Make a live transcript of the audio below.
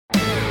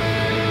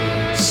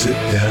Sit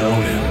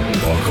down and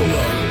buckle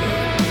up.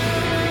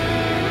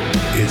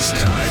 It's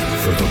time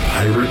for the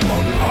Pirate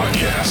Monk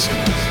Podcast.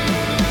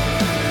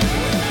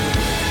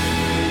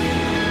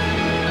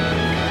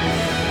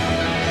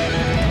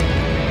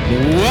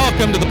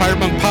 Welcome to the Pirate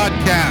Monk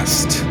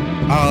Podcast.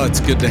 Oh,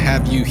 it's good to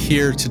have you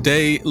here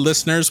today,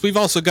 listeners. We've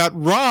also got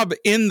Rob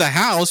in the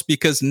house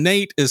because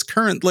Nate is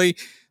currently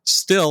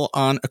still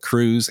on a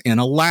cruise in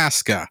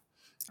Alaska.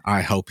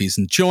 I hope he's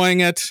enjoying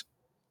it.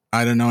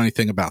 I don't know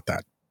anything about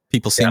that.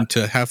 People seem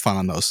to have fun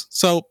on those.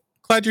 So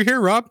glad you're here,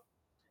 Rob.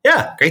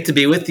 Yeah, great to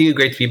be with you.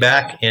 Great to be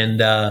back.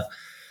 And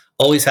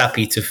always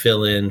happy to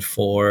fill in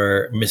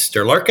for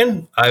Mr.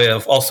 Larkin. I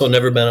have also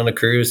never been on a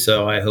cruise,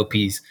 so I hope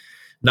he's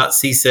not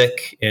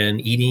seasick and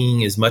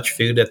eating as much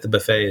food at the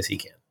buffet as he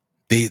can.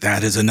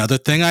 That is another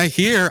thing I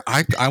hear.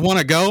 I want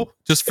to go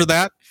just for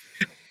that.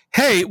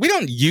 Hey, we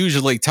don't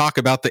usually talk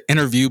about the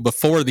interview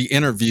before the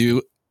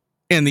interview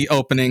in the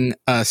opening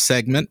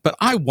segment, but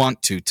I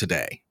want to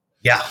today.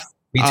 Yeah,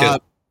 me too.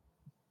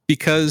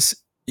 Because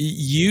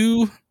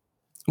we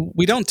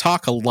don't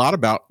talk a lot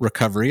about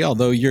recovery,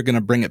 although you're going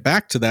to bring it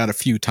back to that a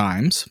few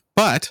times.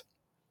 But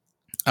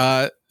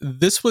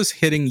this was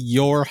hitting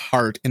your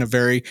heart in a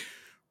very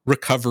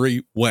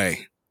recovery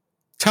way.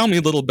 Tell me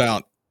a little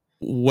about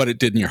what it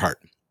did in your heart.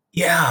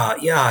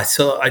 Yeah.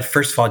 So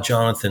first of all,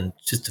 Jonathan,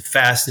 just a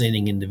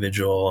fascinating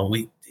individual.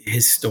 And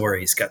his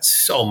story's got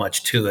so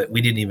much to it.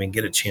 We didn't even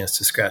get a chance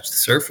to scratch the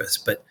surface.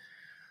 But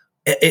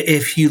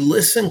if you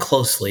listen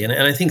closely, and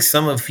I think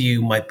some of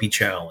you might be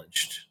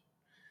challenged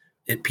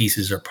at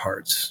pieces or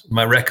parts,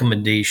 my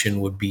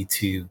recommendation would be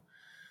to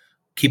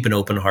keep an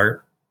open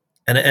heart.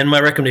 And my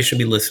recommendation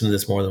would be listen to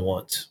this more than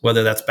once,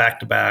 whether that's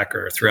back to back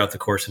or throughout the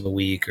course of a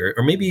week or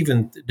maybe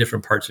even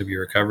different parts of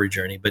your recovery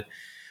journey. But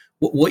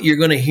what you're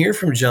going to hear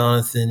from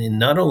Jonathan in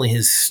not only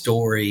his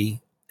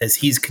story as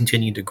he's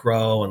continued to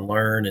grow and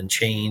learn and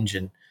change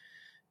and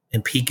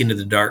peek into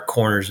the dark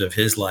corners of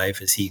his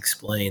life, as he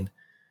explained,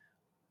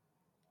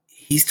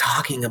 he's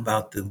talking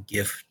about the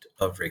gift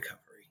of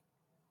recovery.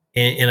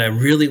 And I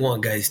really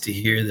want guys to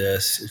hear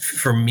this.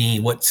 For me,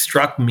 what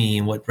struck me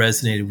and what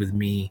resonated with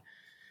me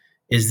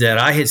is that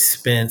I had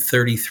spent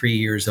 33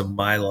 years of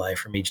my life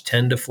from age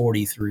 10 to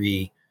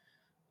 43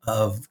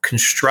 of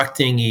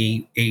constructing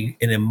an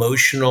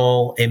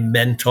emotional, a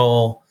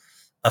mental,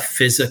 a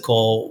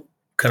physical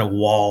kind of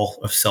wall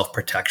of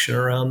self-protection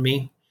around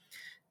me.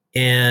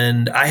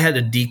 And I had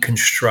to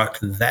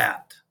deconstruct that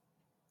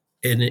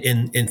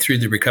in through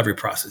the recovery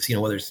process,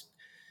 whether it's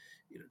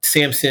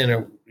Samson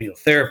or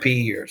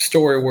therapy or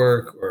story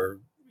work or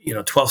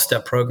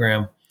 12-step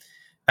program.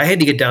 I had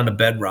to get down to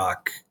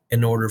bedrock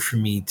in order for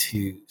me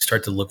to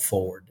start to look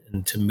forward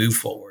and to move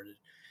forward.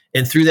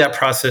 And through that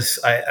process,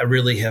 I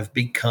really have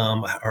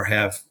become or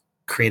have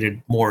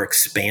created more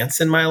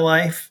expanse in my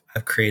life.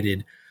 I've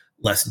created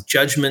less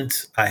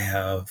judgment. I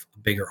have a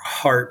bigger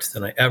heart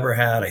than I ever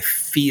had. I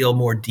feel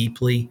more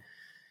deeply.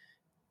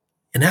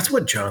 And that's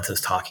what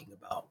Jonathan's talking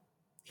about.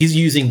 He's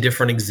using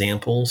different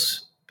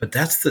examples, but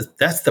that's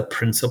the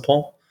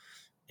principle.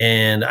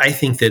 And I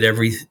think that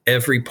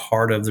every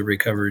part of the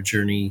recovery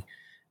journey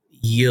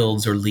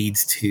yields or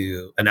leads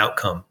to an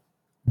outcome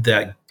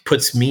that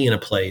puts me in a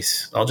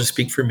place, I'll just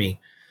speak for me,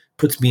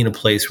 puts me in a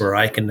place where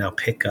I can now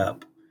pick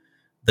up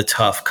the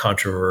tough,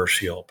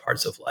 controversial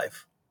parts of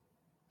life.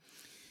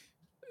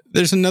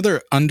 There's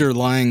another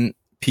underlying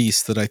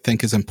piece that I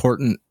think is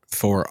important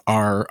for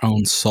our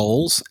own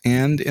souls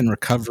and in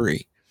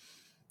recovery.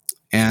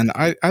 And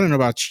I don't know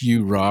about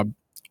you, Rob.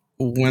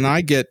 When I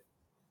get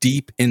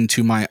deep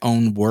into my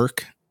own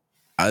work,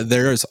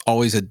 there is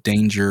always a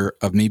danger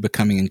of me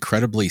becoming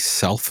incredibly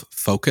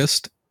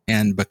self-focused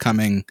and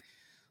becoming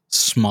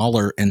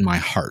smaller in my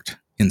heart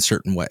in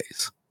certain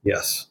ways.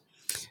 Yes.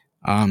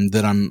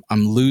 That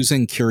I'm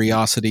losing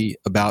curiosity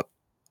about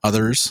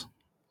others.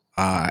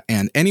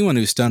 And anyone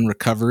who's done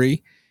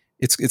recovery,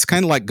 it's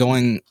kind of like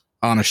going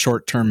on a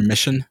short-term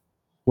mission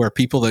where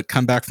people that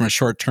come back from a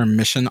short-term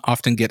mission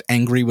often get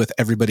angry with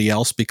everybody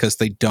else because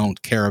they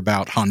don't care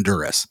about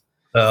Honduras.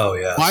 Oh,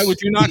 yeah. Why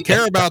would you not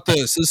care about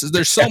this?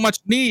 There's so much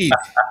need,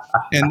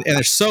 and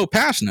they're so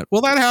passionate.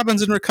 Well, that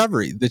happens in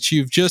recovery, that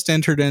you've just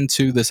entered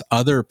into this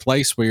other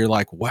place where you're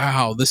like,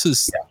 wow,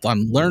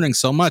 I'm learning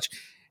so much.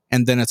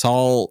 And then it's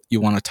all you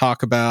want to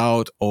talk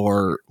about,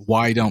 or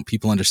why don't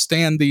people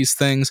understand these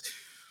things?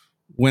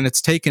 When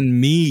it's taken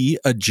me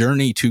a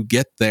journey to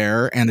get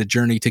there and a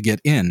journey to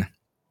get in.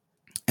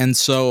 And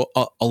so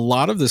a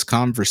lot of this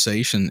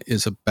conversation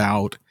is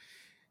about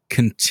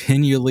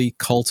continually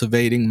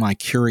cultivating my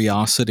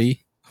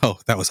curiosity. Oh,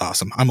 that was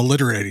awesome. I'm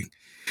alliterating.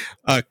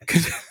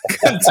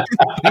 Continuing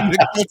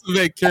to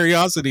cultivate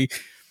curiosity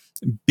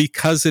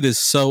because it is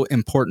so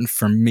important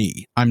for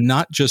me. I'm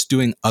not just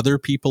doing other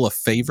people a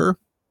favor.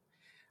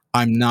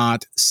 I'm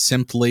not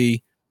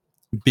simply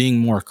being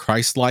more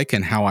Christ-like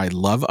in how I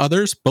love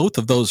others. Both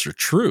of those are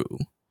true.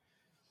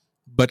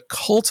 But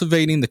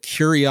cultivating the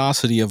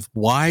curiosity of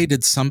why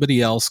did somebody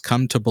else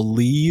come to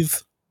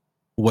believe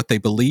what they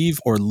believe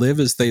or live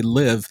as they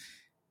live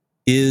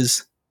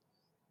is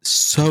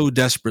so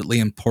desperately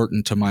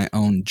important to my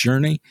own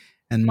journey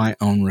and my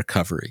own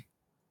recovery.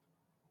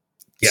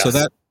 Yes. So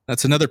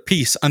that's another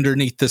piece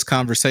underneath this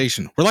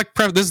conversation. We're like,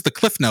 this is the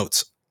Cliff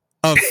Notes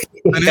of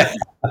yeah.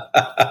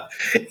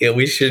 Yeah,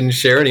 we shouldn't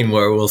share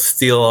anymore. We'll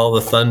steal all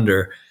the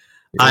thunder.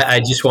 I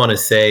just want to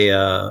say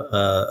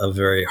a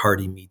very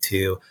hearty me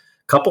too.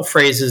 A couple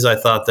phrases I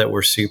thought that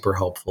were super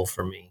helpful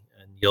for me,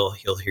 and you'll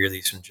hear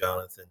these from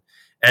Jonathan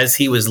as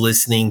he was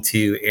listening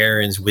to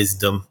Aaron's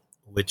wisdom,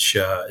 which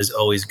is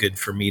always good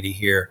for me to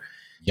hear.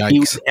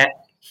 Yikes.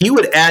 He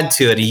would add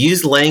to it. He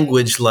used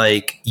language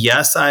like,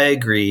 yes, I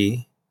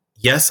agree.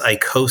 Yes, I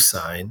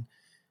co-sign.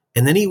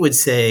 And then he would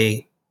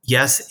say,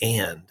 yes,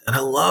 and I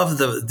love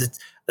the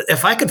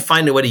if I could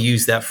find a way to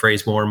use that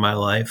phrase more in my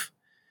life,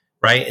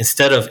 right?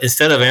 Instead of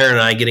Aaron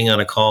and I getting on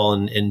a call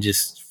and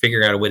just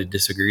figuring out a way to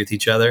disagree with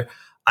each other,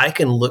 I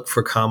can look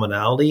for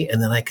commonality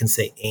and then I can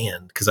say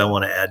and because I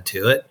want to add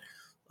to it.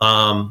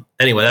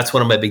 Anyway, that's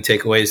one of my big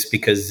takeaways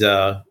because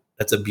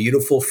that's a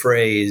beautiful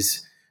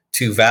phrase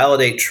to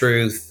validate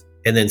truth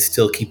and then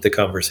still keep the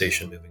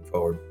conversation moving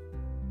forward.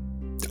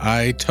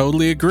 I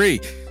totally agree.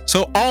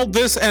 So all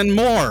this and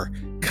more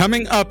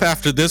coming up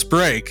after this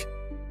break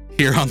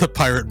here on the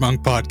Pirate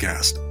Monk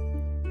Podcast.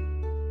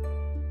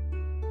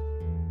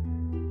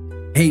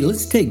 Hey,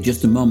 let's take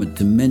just a moment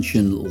to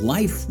mention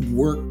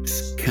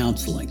LifeWorks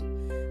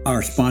Counseling,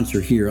 our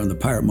sponsor here on the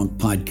Pirate Monk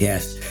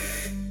Podcast.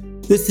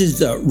 This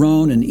is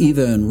Ron and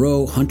Eva and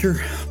Ro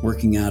Hunter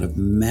working out of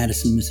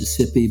Madison,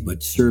 Mississippi,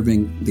 but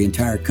serving the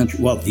entire country.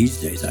 Well, these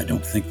days, I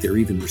don't think they're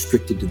even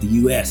restricted to the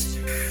U.S.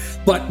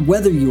 But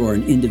whether you are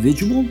an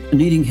individual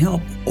needing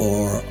help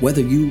or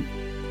whether you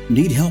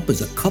need help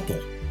as a couple,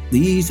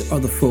 these are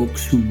the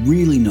folks who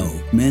really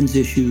know men's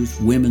issues,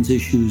 women's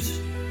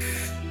issues,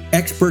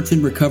 experts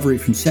in recovery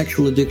from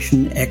sexual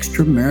addiction,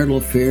 extramarital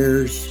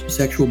affairs,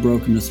 sexual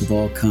brokenness of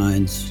all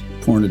kinds,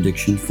 porn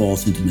addiction,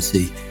 false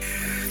intimacy.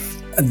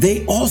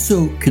 They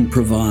also can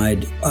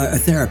provide a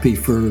therapy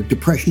for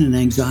depression and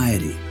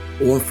anxiety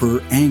or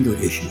for anger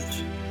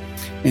issues.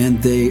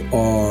 And they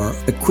are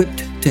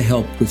equipped to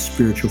help with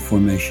spiritual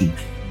formation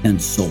and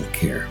soul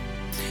care.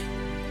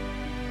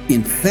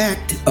 In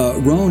fact,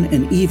 Ron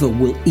and Eva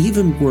will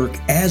even work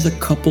as a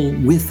couple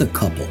with a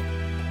couple.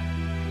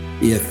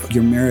 If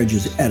your marriage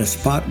is at a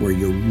spot where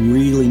you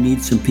really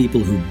need some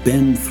people who've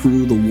been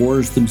through the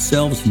wars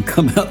themselves and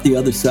come out the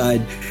other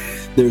side,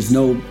 there's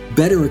no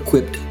better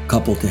equipped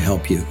couple to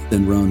help you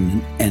than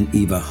Ron and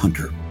Eva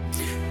Hunter.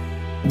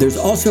 There's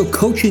also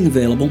coaching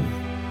available,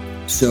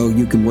 so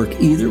you can work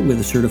either with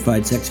a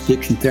certified sex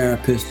addiction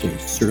therapist, a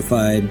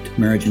certified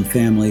marriage and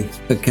family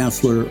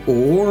counselor,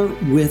 or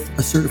with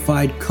a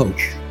certified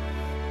coach.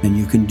 And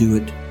you can do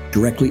it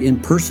directly in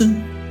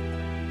person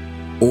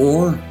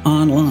or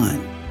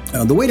online.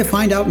 The way to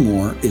find out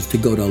more is to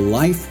go to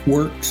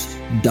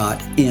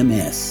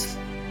lifeworks.ms.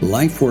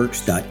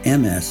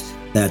 Lifeworks.ms.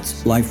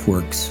 That's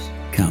LifeWorks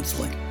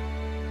Counseling.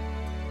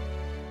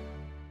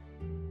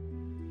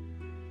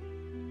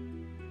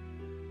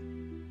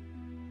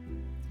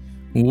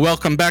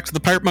 Welcome back to the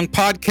Pirate Monk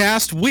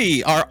Podcast.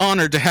 We are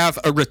honored to have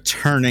a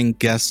returning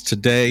guest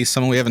today,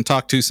 someone we haven't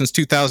talked to since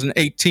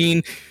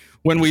 2018.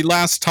 When we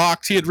last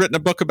talked, he had written a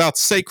book about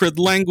sacred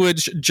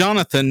language.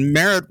 Jonathan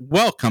Merritt,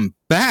 welcome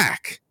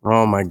back.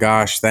 Oh my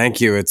gosh, thank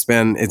you. It's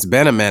been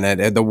a minute.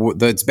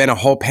 It's been a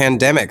whole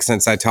pandemic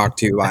since I talked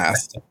to you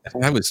last.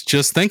 I was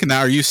just thinking that.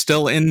 Are you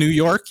still in New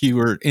York? You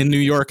were in New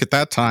York at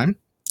that time.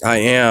 I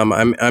am.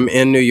 I'm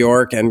in New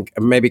York, and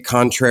maybe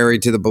contrary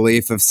to the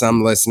belief of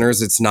some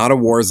listeners, it's not a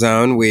war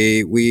zone.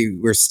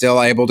 We're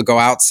still able to go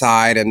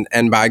outside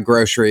and buy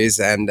groceries,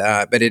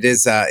 but it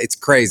is it's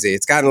crazy.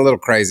 It's gotten a little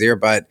crazier,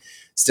 but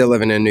still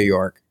living in New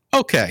York.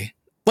 Okay,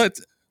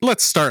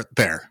 let's start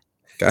there.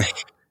 Okay.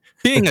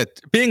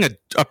 Being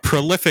a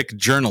prolific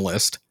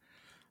journalist,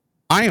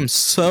 I am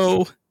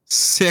so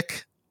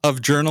sick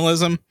of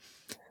journalism.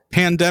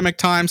 Pandemic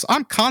times,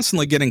 I'm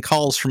constantly getting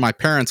calls from my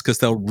parents because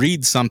they'll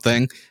read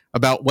something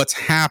about what's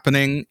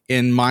happening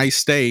in my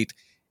state,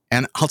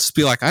 and I'll just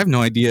be like, I have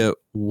no idea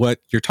what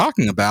you're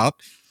talking about.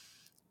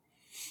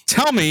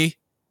 Tell me,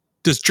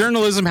 does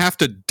journalism have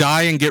to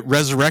die and get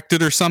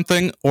resurrected or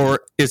something,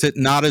 or is it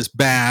not as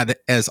bad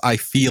as I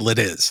feel it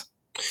is?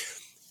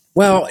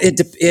 Well, it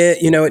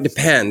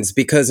depends,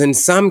 because in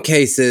some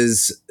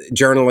cases,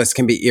 journalists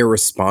can be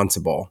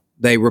irresponsible.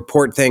 They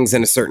report things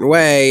in a certain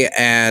way,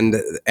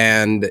 and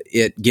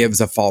it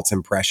gives a false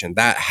impression.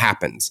 That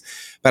happens.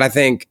 But I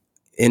think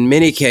in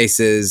many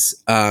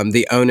cases,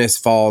 the onus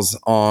falls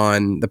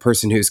on the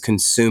person who's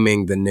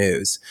consuming the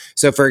news.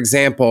 So, for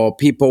example,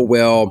 people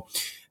will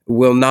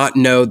not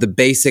know the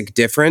basic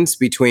difference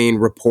between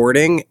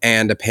reporting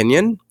and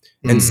opinion.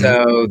 And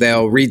so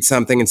they'll read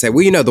something and say,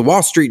 well, the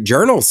Wall Street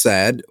Journal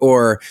said,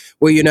 or,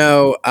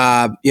 well,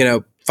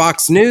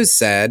 Fox News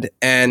said,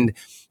 and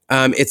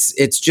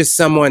it's just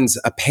someone's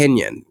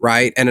opinion,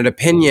 right? And an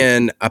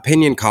opinion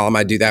column,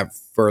 I do that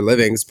for a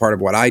living. It's part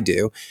of what I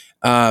do.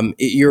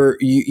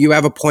 You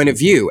have a point of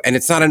view, and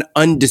it's not an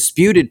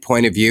undisputed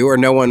point of view, or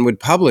no one would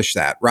publish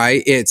that,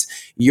 right? It's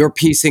you're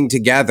piecing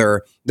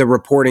together the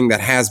reporting that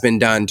has been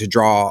done to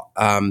draw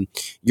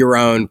your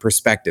own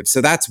perspective.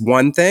 So that's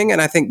one thing.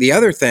 And I think the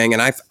other thing,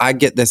 and I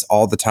get this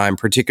all the time,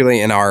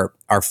 particularly in our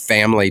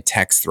family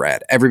text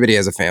thread. Everybody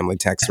has a family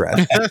text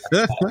thread.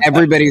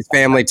 Everybody's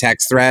family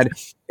text thread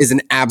is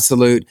an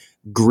absolute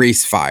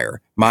grease fire.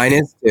 Mine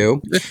is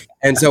too.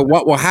 And so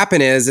what will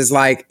happen is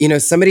like,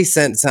 somebody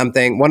sent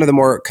something, one of the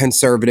more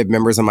conservative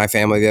members of my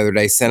family the other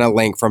day sent a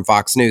link from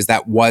Fox News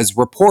that was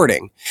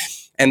reporting.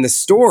 And the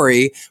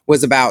story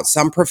was about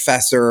some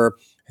professor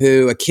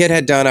who a kid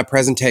had done a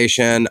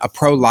presentation, a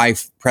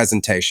pro-life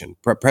presentation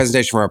from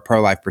a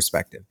pro-life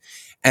perspective.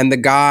 And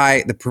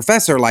the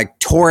professor like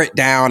tore it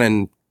down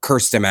and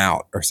cursed him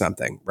out or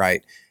something,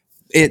 right?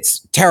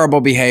 It's terrible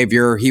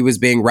behavior. He was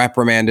being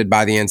reprimanded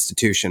by the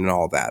institution and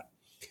all that.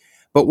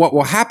 But what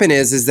will happen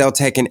is they'll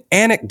take an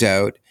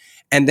anecdote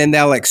and then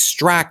they'll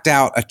extract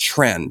out a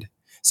trend.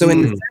 So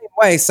in the same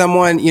way,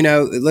 someone,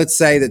 let's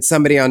say that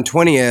somebody on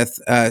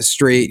 20th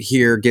Street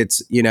here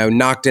gets,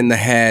 knocked in the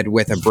head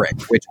with a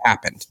brick, which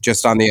happened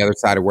just on the other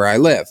side of where I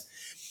live.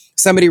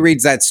 Somebody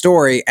reads that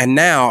story, and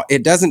now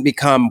it doesn't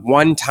become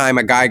one time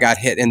a guy got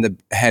hit in the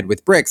head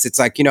with bricks. It's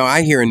like,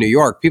 I hear in New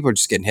York, people are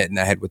just getting hit in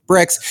the head with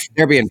bricks.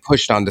 They're being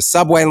pushed onto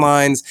subway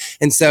lines.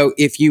 And so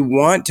if you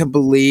want to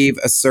believe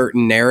a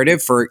certain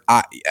narrative, for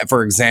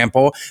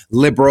example,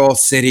 liberal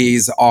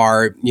cities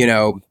are,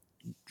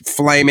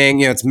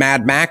 flaming, it's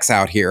Mad Max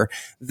out here,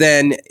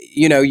 then,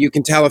 you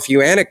can tell a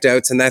few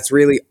anecdotes, and that's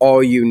really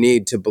all you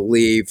need to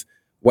believe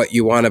what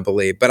you want to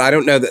believe. But I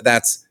don't know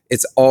that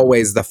it's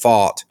always the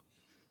fault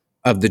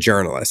of the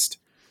journalist.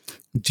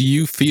 Do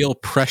you feel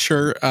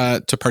pressure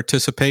to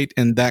participate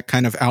in that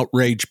kind of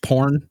outrage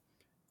porn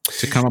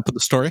to come up with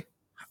a story?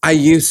 I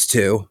used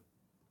to.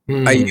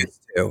 But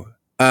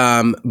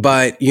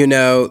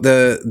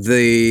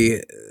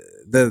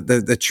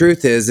the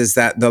truth is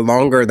that the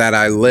longer that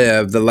I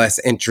live, the less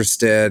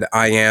interested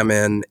I am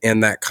in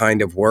that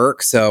kind of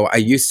work. So I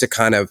used to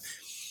kind of,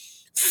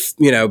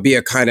 be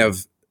a kind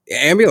of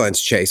ambulance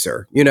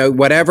chaser,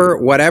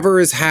 whatever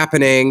is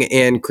happening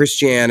in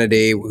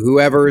Christianity,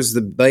 whoever's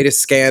the latest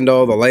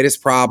scandal, the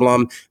latest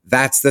problem,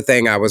 that's the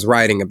thing I was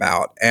writing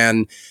about.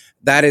 And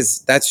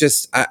that's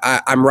just,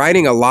 I'm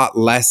writing a lot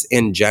less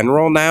in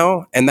general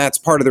now. And that's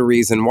part of the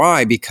reason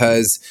why,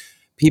 because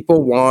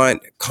people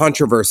want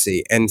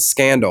controversy and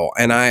scandal.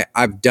 And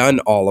I've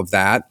done all of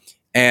that.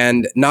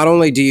 And not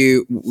only do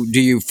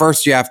you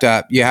first, you have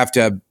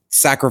to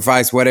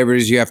sacrifice whatever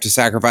it is you have to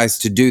sacrifice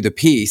to do the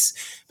piece,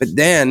 but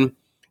then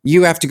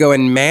you have to go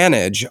and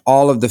manage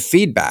all of the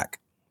feedback.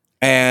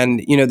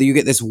 And, you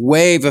get this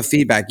wave of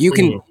feedback. You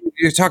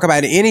talk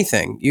about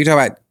anything. You talk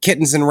about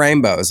kittens and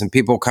rainbows and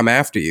people come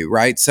after you,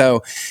 right?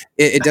 So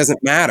it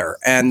doesn't matter.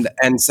 And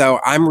so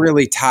I'm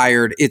really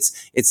tired.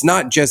 It's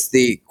not just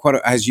the, quote,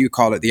 as you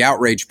called it, the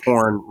outrage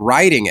porn,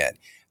 writing it.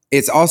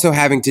 It's also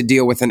having to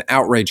deal with an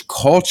outrage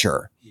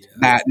culture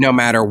that no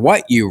matter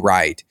what you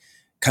write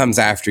comes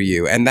after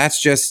you. And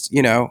that's just,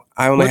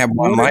 I only have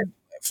one life.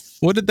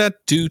 What did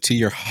that do to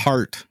your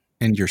heart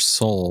and your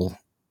soul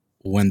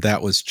when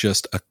that was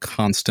just a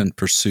constant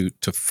pursuit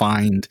to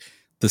find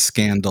the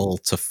scandal,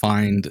 to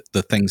find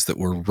the things that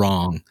were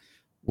wrong?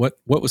 What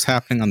was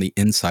happening on the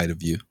inside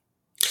of you?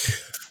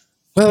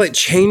 Well, it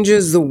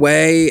changes the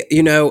way,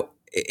 it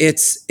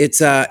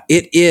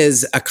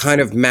is a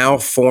kind of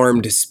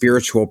malformed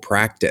spiritual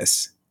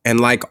practice. And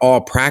like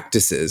all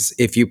practices,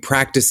 if you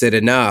practice it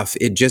enough,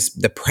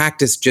 the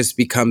practice just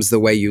becomes the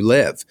way you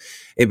live.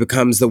 It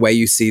becomes the way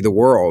you see the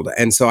world.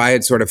 And so I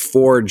had sort of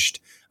forged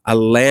a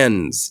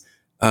lens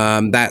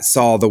that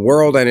saw the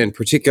world, and in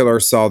particular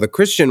saw the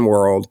Christian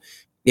world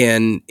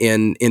in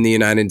the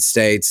United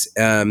States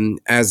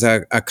as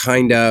a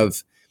kind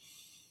of,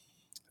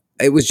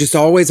 it was just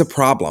always a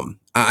problem.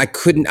 My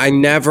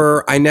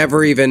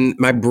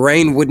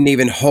brain wouldn't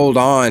even hold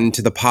on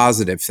to the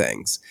positive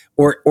things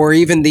or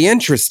even the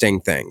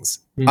interesting things,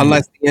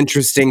 unless the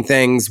interesting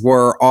things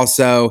were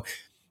also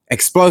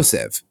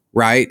explosive,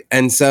 right?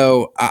 And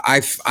so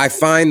I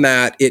find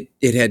that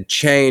it had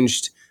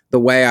changed the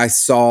way I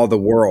saw the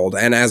world.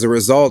 And as a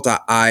result,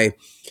 I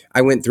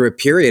went through a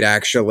period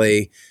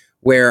actually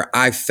where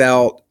I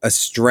felt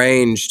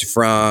estranged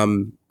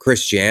from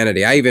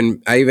Christianity. I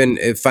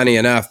even, funny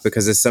enough,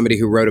 because as somebody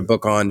who wrote a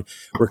book on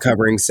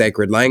recovering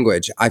sacred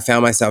language, I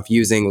found myself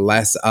using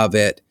less of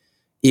it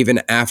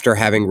even after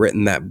having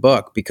written that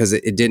book, because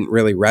it didn't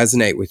really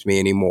resonate with me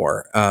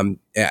anymore.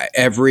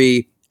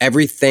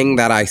 Everything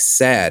that I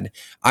said,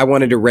 I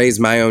wanted to raise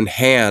my own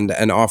hand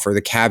and offer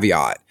the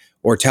caveat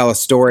or tell a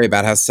story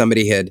about how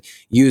somebody had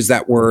used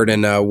that word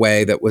in a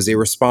way that was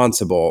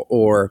irresponsible.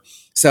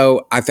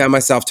 So I found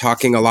myself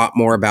talking a lot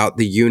more about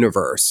the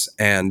universe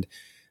and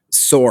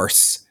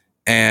source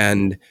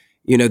and,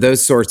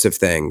 those sorts of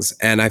things.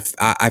 And I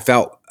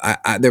felt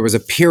there was a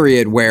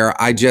period where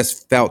I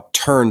just felt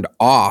turned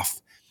off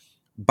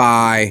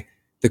by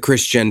the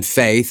Christian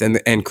faith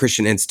and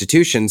Christian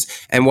institutions.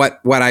 And what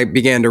I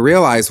began to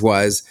realize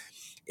was,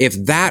 if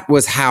that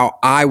was how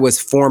I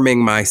was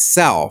forming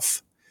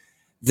myself,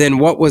 then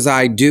what was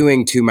I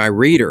doing to my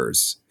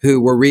readers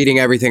who were reading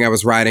everything I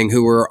was writing,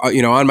 who were,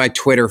 on my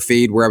Twitter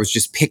feed where I was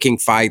just picking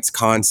fights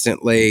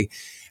constantly.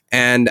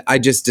 And I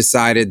just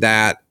decided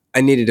that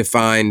I needed to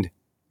find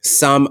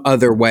some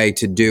other way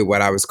to do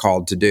what I was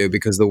called to do,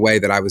 because the way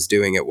that I was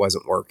doing it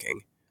wasn't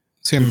working.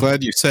 See, I'm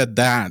glad you said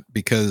that,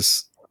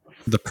 because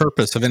the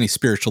purpose of any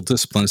spiritual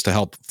discipline is to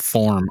help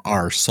form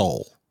our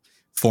soul,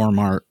 form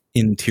our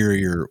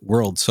interior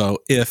world. So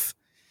if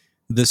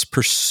this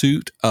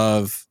pursuit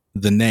of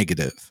the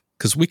negative,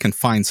 because we can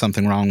find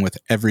something wrong with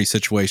every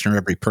situation or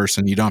every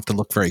person, you don't have to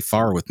look very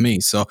far with me.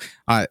 So,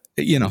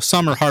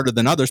 some are harder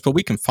than others, but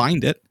we can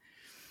find it.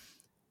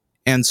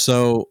 And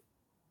so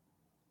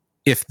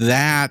if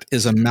that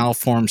is a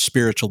malformed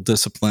spiritual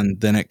discipline,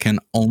 then it can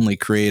only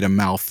create a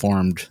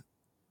malformed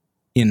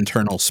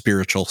internal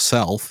spiritual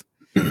self.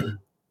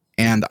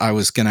 And I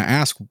was going to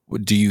ask,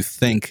 do you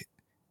think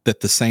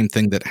that the same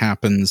thing that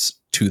happens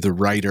to the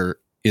writer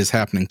is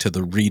happening to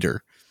the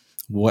reader?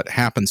 What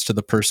happens to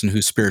the person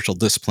whose spiritual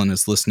discipline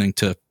is listening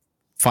to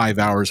 5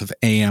 hours of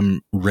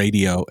AM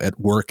radio at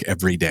work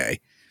every day?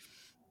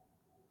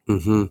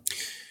 Mm-hmm.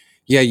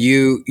 Yeah,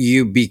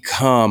 you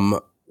become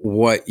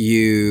what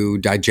you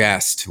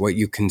digest, what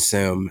you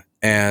consume.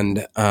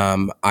 And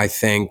I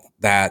think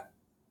that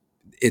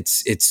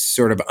it's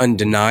sort of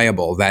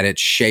undeniable that it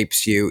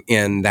shapes you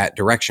in that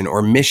direction,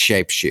 or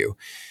misshapes you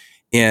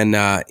in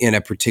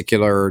a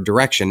particular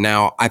direction.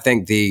 Now, I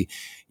think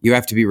you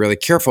have to be really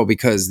careful,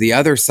 because the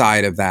other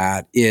side of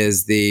that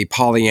is the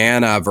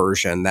Pollyanna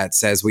version that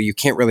says, well, you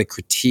can't really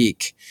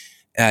critique,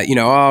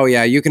 oh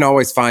yeah, you can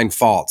always find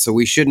fault. So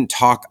we shouldn't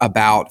talk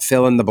about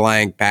fill in the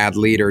blank bad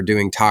leader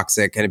doing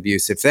toxic and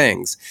abusive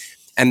things.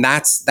 And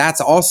that's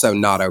also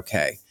not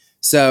okay.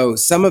 So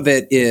some of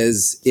it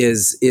is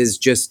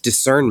just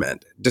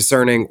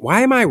discerning,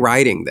 why am I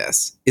writing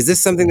this? Is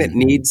this something that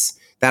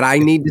I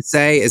need to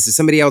say? Is there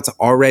somebody else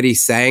already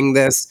saying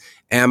this?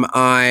 Am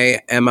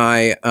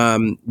I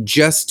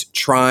just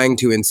trying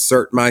to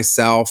insert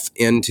myself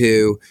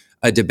into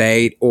a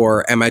debate,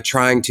 or am I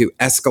trying to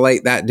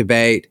escalate that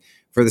debate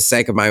for the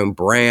sake of my own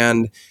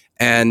brand?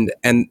 And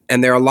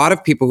there are a lot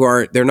of people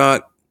who they're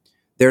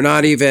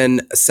not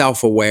even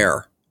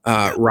self-aware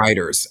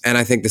writers. And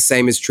I think the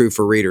same is true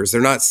for readers.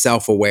 They're not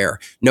self-aware.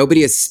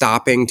 Nobody is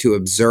stopping to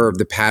observe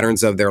the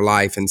patterns of their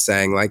life and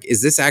saying, like,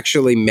 is this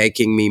actually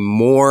making me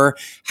more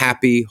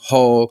happy,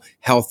 whole,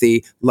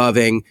 healthy,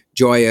 loving,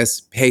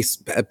 joyous,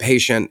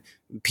 patient,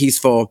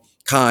 peaceful,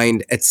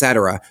 kind,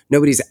 etc.?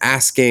 Nobody's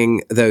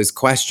asking those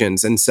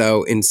questions. And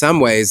so in some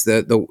ways,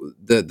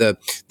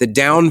 the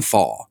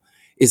downfall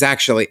is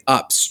actually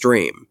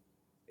upstream.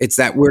 It's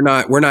that we're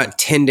not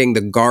tending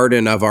the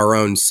garden of our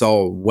own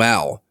soul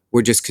well.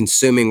 We're just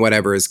consuming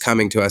whatever is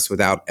coming to us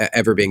without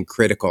ever being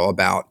critical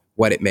about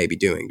what it may be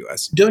doing to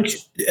us. Don't you,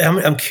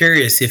 I'm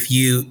curious if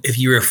you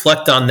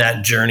reflect on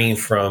that journey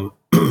from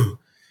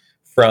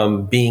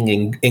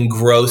being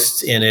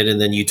engrossed in it,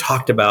 and then you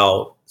talked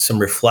about some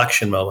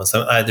reflection moments.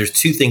 There's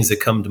two things that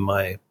come to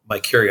my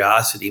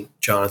curiosity,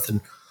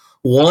 Jonathan.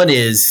 One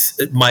is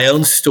my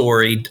own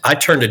story. I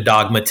turned to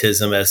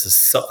dogmatism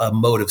as a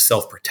mode of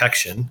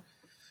self-protection.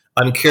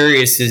 I'm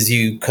curious, as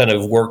you kind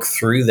of work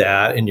through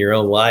that in your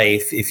own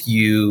life, if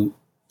you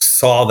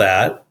saw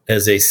that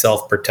as a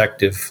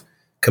self-protective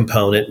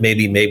component,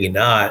 maybe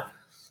not.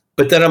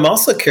 But then I'm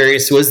also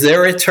curious, was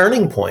there a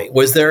turning point?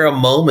 Was there a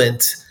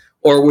moment,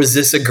 or was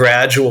this a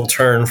gradual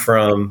turn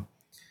from,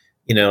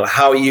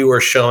 how you were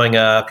showing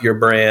up, your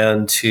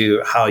brand,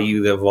 to how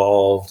you've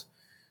evolved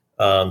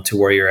to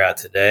where you're at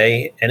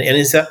today? And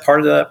is that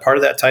part of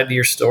that tied to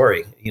your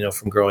story,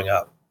 from growing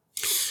up?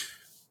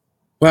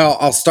 Well,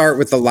 I'll start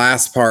with the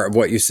last part of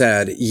what you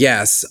said.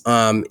 Yes,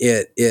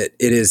 it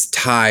is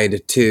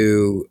tied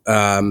to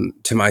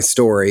my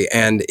story,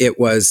 and it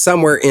was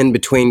somewhere in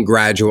between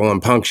gradual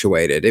and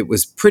punctuated. It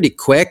was pretty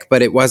quick,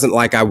 but it wasn't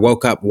like I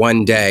woke up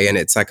one day and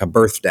it's like a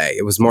birthday.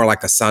 It was more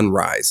like a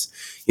sunrise.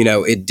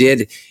 It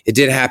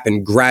did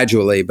happen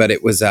gradually, but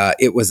it was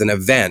an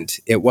event.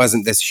 It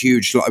wasn't this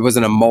huge. It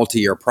wasn't a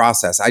multi-year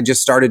process. I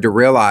just started to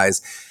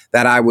realize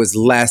that I was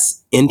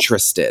less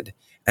interested,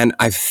 and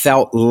I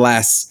felt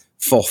less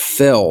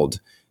fulfilled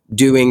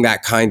doing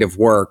that kind of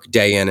work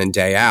day in and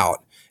day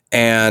out.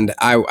 And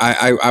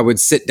I would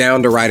sit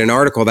down to write an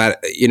article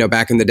that,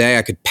 back in the day,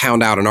 I could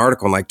pound out an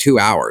article in like 2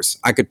 hours.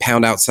 I could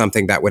pound out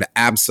something that would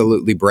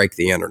absolutely break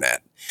the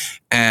internet.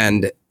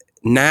 And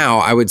now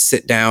I would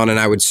sit down and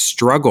I would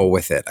struggle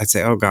with it. I'd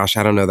say, oh gosh,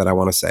 I don't know that I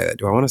want to say that.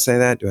 Do I want to say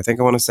that? Do I think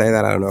I want to say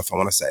that? I don't know if I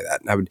want to say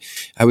that. And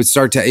I would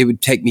start to, it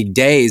would take me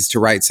days to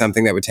write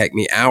something that would take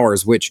me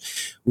hours,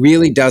 which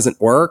really doesn't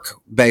work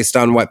based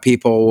on what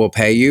people will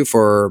pay you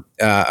for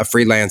a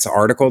freelance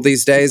article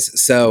these days.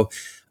 So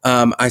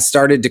I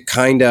started to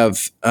kind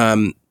of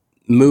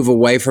move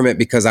away from it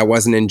because I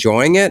wasn't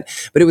enjoying it,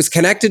 but it was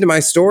connected to my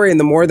story. And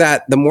the more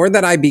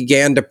that I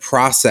began to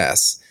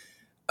process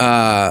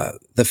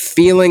the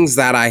feelings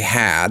that I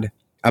had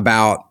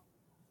about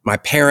my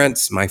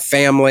parents, my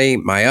family,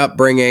 my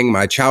upbringing,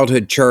 my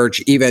childhood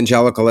church,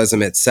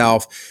 evangelicalism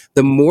itself,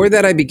 the more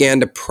that I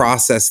began to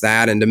process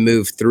that and to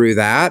move through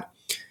that,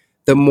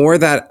 the more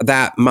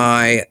that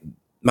my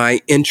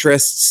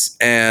interests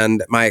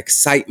and my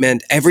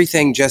excitement,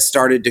 everything just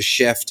started to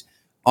shift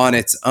on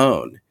its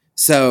own.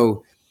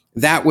 So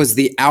that was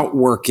the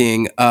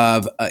outworking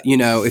of,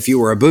 if you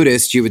were a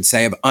Buddhist, you would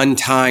say of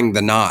untying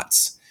the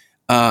knots.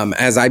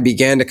 As I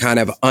began to kind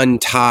of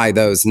untie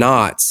those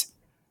knots,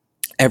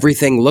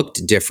 everything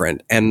looked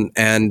different, and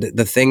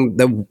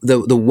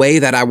the way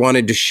that I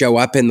wanted to show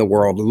up in the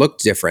world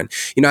looked different.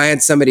 I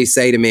had somebody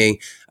say to me,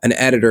 an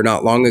editor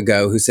not long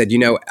ago, who said,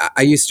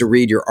 I used to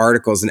read your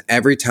articles, and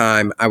every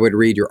time I would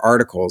read your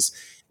articles,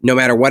 no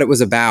matter what it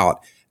was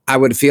about, I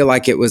would feel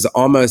like it was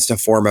almost a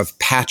form of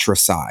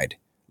patricide.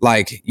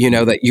 Like,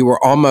 that you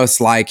were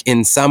almost like,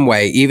 in some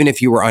way, even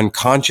if you were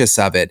unconscious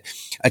of it,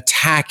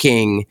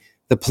 attacking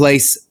the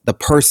place, the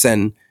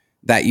person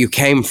that you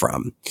came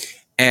from.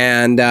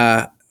 And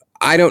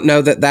I don't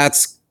know that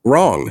that's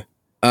wrong.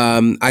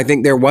 I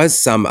think there was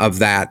some of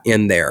that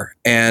in there.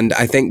 And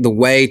I think the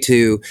way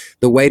to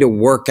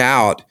work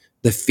out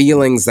the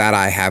feelings that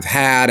I have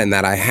had and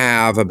that I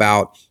have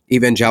about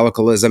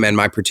evangelicalism and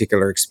my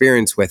particular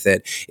experience with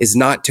it is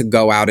not to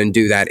go out and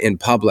do that in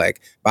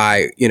public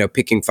by,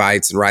 picking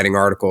fights and writing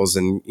articles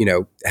and,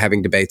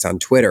 having debates on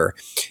Twitter.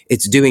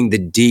 It's doing the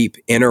deep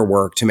inner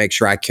work to make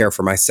sure I care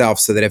for myself,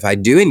 so that if I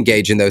do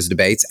engage in those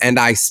debates, and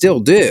I still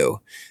do,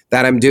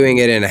 that I'm doing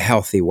it in a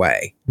healthy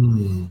way.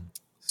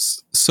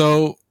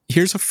 So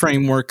here's a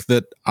framework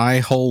that I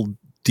hold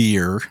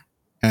dear,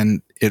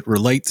 and it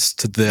relates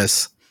to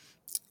this,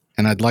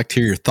 and I'd like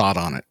to hear your thought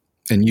on it.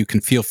 And you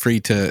can feel free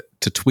to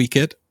tweak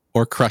it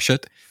or crush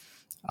it.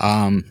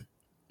 I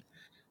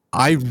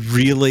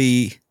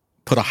really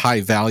put a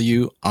high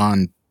value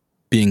on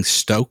being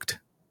stoked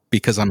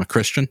because I'm a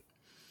Christian.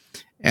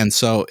 And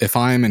so if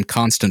I'm in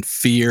constant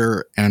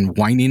fear and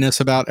whininess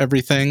about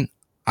everything,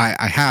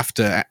 I have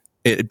to,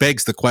 it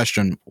begs the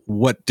question,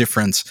 what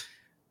difference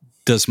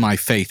does my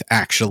faith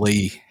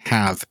actually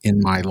have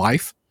in my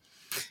life?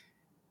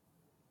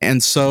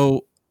 And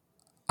so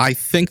I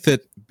think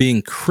that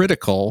being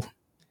critical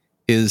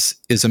is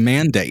a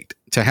mandate,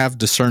 to have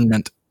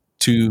discernment,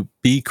 to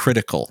be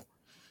critical.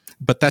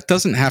 But that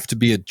doesn't have to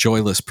be a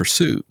joyless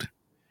pursuit.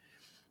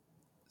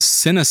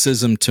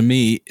 Cynicism to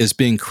me is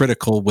being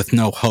critical with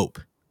no hope.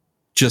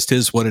 Just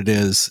is what it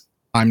is.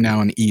 I'm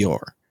now an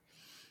Eeyore.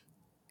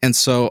 And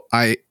so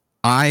I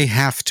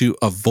have to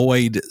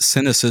avoid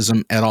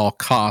cynicism at all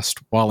cost,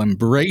 while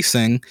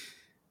embracing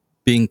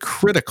being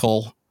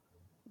critical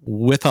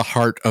with a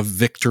heart of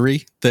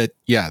victory that,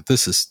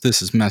 this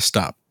is messed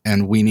up,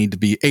 and we need to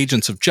be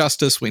agents of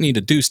justice. We need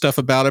to do stuff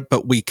about it,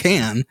 but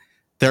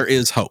there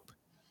is hope.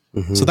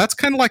 Mm-hmm. So that's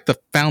kind of like the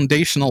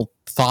foundational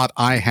thought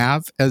I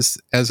have as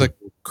a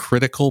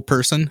critical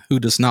person who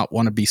does not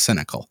want to be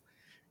cynical,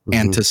 mm-hmm.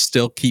 and to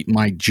still keep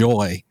my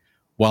joy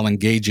while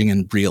engaging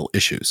in real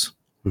issues.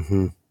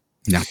 Mm-hmm.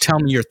 Now, tell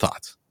me your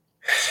thoughts.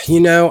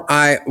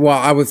 I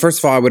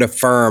would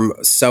affirm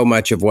so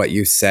much of what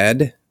you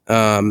said,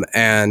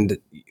 and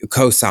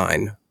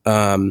co-sign.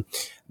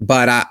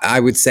 But I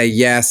would say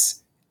yes.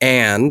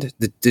 And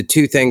the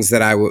two things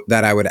that I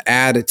would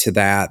add to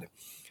that,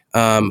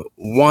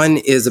 one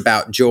is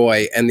about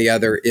joy and the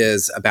other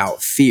is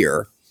about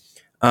fear.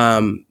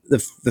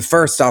 The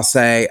first I'll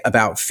say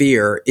about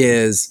fear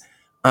is,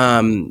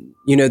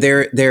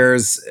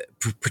 there's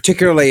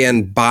particularly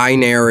in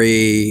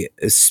binary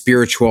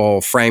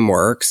spiritual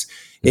frameworks,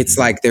 it's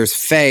like there's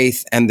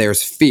faith and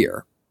there's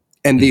fear.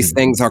 And these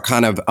things are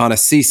kind of on a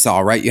seesaw,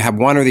 right? You have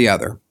one or the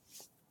other.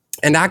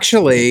 And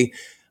actually,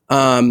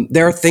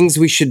 there are things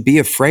we should be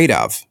afraid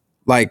of.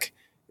 Like,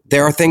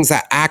 there are things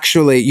that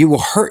actually you will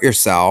hurt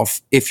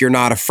yourself if you're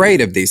not afraid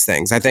of these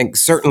things. I think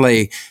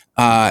certainly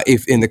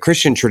if in the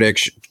Christian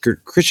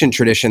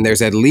tradition,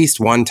 there's at least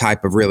one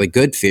type of really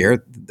good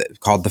fear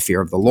called the fear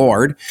of the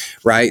Lord,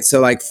 right?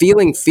 So like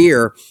feeling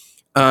fear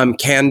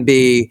can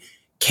be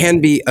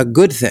a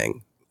good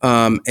thing.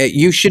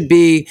 You should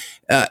be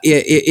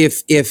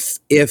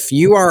if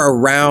you are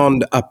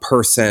around a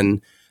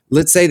person.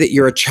 Let's say that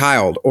you're a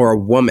child or a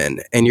woman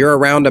and you're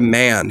around a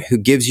man who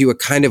gives you a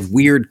kind of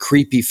weird,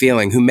 creepy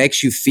feeling, who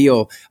makes you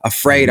feel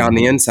afraid on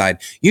the inside.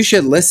 You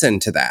should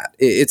listen to that.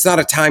 It's not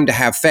a time to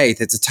have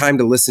faith. It's a time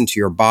to listen to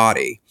your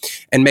body,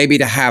 and maybe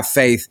to have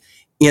faith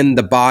in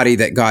the body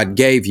that God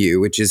gave you,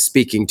 which is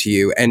speaking to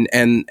you.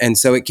 And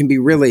so it can be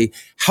really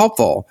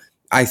helpful,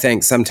 I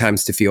think,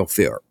 sometimes to feel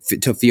fear.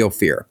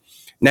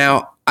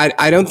 Now,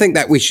 I don't think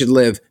that we should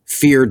live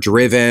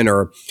fear-driven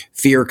or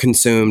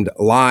fear-consumed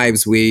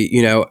lives.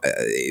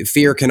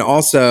 Fear can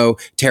also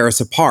tear us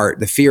apart.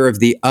 The fear of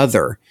the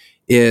other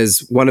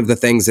is one of the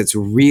things that's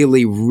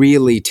really,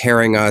 really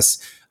tearing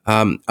us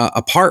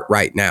apart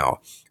right now.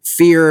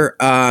 Fear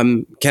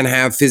can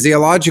have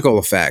physiological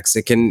effects.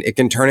 It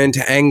can turn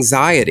into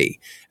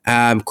anxiety.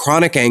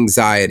 chronic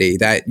anxiety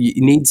that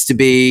needs to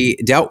be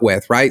dealt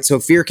with, right? So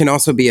fear can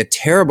also be a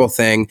terrible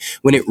thing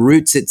when it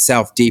roots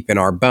itself deep in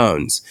our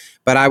bones.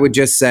 But I would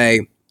just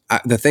say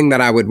the thing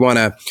that I would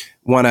want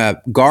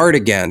to guard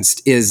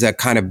against is a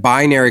kind of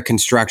binary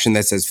construction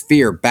that says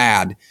fear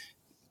bad,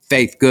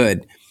 faith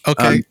good.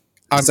 Okay,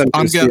 I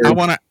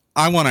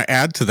want to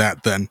add to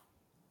that. Then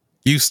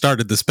you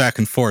started this back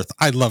and forth.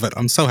 I love it.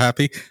 I'm so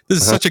happy. This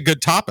is such a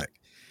good topic.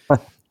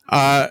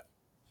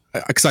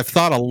 Because I've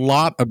thought a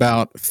lot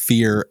about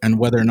fear and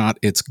whether or not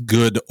it's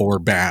good or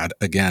bad.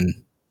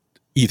 Again,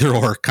 either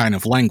or kind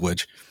of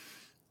language.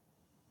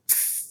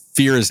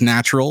 Fear is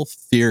natural.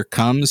 Fear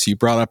comes. You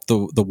brought up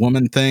the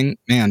woman thing.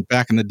 Man,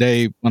 back in the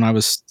day when I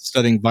was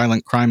studying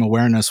violent crime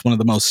awareness, one of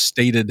the most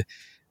stated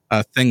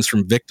things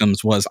from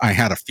victims was, I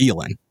had a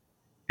feeling,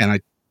 and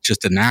I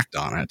just didn't act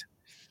on it.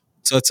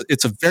 So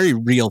it's a very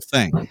real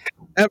thing.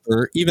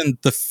 However, even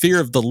the fear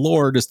of the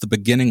Lord is the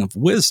beginning of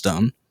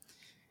wisdom.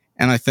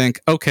 And I think,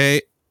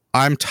 okay,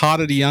 I'm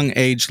taught at a young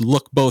age,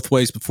 look both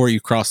ways before you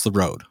cross the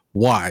road.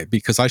 Why?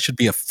 Because I should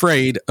be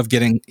afraid of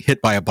getting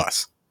hit by a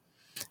bus.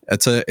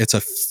 It's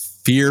a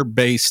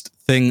fear-based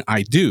thing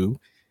I do.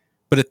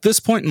 But at this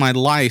point in my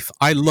life,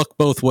 I look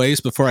both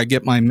ways before I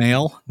get my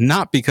mail,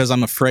 not because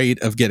I'm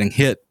afraid of getting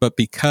hit, but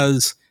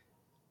because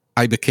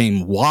I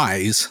became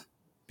wise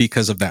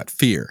because of that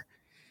fear.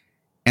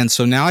 And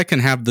so now I can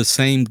have the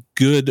same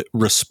good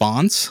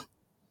response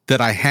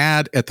that I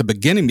had at the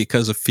beginning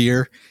because of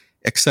fear,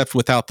 except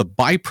without the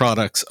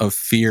byproducts of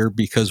fear,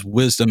 because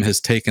wisdom has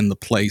taken the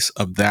place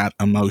of that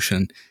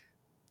emotion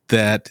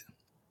that,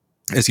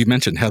 as you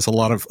mentioned, has a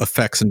lot of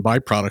effects and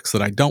byproducts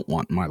that I don't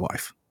want in my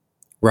life.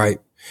 Right.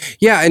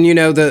 Yeah, and you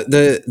know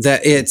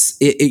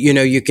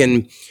you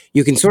can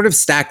sort of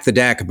stack the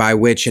deck by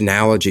which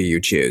analogy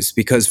you choose,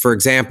 because, for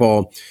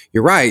example,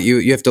 you're right,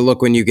 you have to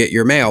look when you get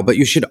your mail, but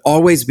you should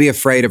always be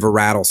afraid of a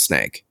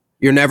rattlesnake.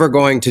 You're never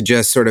going to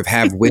just sort of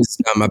have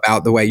wisdom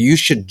about the way you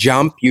should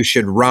jump, you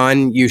should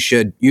run, you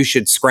should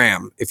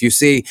scram.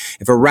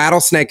 If a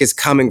rattlesnake is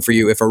coming for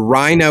you, if a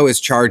rhino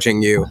is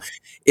charging you,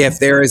 if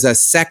there is a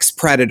sex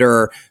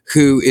predator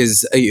who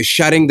is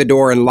shutting the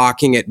door and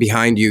locking it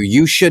behind you,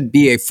 you should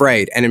be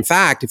afraid. And in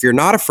fact, if you're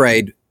not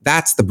afraid,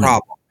 that's the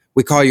problem.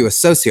 We call you a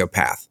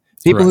sociopath.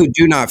 People who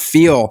do not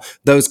feel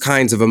those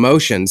kinds of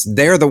emotions,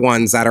 they're the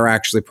ones that are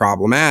actually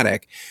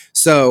problematic.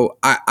 So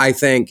I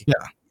think,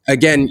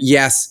 again,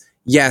 yes,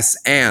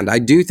 and I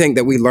do think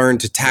that we learn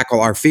to tackle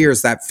our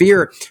fears. That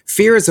fear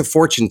is a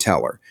fortune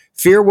teller.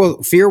 Fear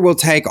will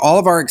take all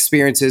of our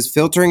experiences,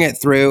 filtering it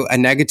through a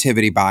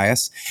negativity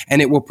bias, and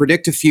it will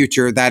predict a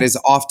future that is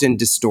often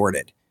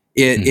distorted.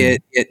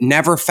 It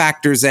never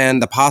factors in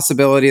the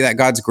possibility that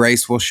God's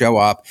grace will show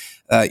up,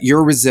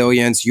 your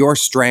resilience, your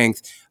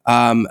strength,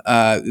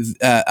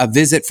 a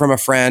visit from a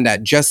friend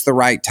at just the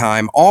right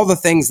time, all the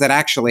things that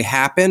actually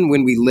happen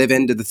when we live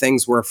into the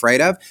things we're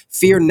afraid of.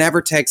 Fear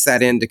never takes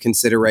that into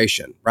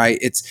consideration, right?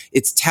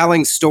 It's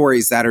telling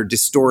stories that are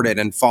distorted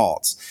and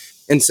false.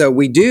 And so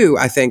we do,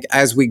 I think,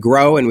 as we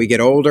grow and we get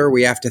older,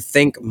 we have to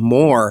think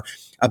more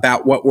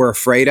about what we're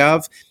afraid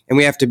of, and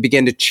we have to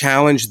begin to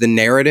challenge the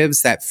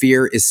narratives that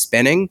fear is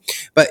spinning.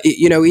 But,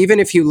 you know, even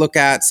if you look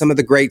at some of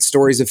the great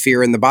stories of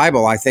fear in the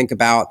Bible, I think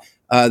about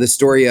the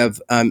story of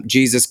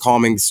Jesus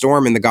calming the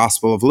storm in the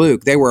Gospel of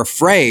Luke. They were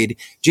afraid.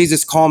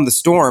 Jesus calmed the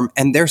storm,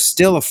 and they're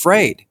still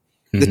afraid.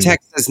 The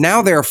text says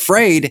now they're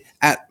afraid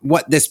at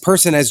what this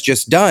person has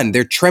just done.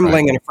 They're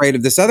trembling and afraid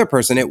of this other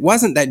person. It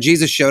wasn't that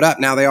Jesus showed up,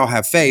 now they all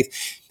have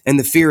faith, and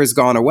the fear has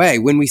gone away.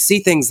 When we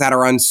see things that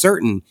are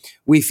uncertain,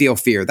 we feel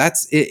fear.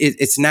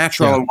 It's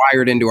natural and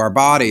wired into our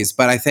bodies.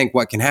 But I think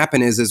what can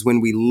happen is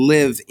when we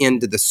live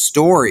into the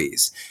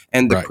stories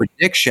and the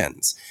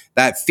predictions,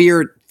 that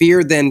fear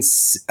then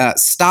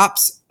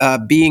stops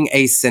being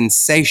a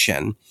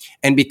sensation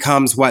and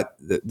becomes what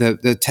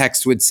the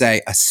text would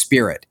say, a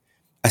spirit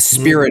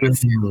of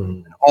fear,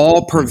 an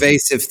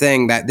all-pervasive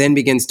thing that then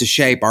begins to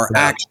shape our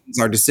actions,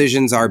 our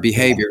decisions, our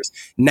behaviors.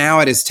 Now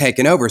it has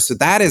taken over. So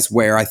that is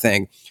where I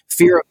think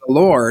fear of the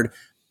Lord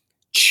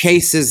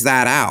chases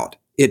that out.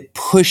 It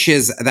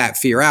pushes that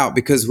fear out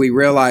because we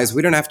realize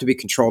we don't have to be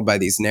controlled by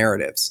these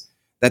narratives,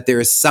 that there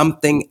is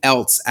something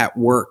else at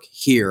work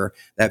here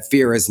that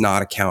fear is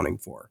not accounting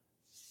for.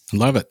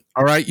 Love it.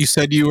 All right. You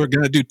said you were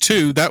going to do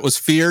 2. That was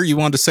fear. You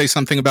wanted to say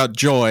something about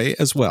joy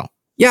as well.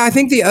 Yeah, I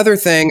think the other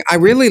thing I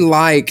really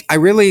like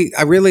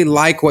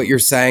what you're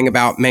saying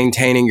about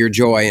maintaining your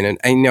joy. And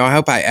you know, I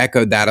hope I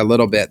echoed that a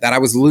little bit, that I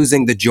was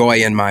losing the joy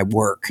in my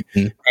work.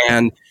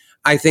 And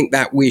I think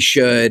that we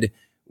should,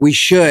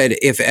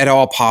 if at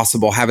all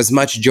possible, have as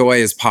much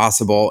joy as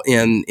possible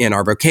in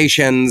our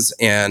vocations,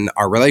 in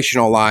our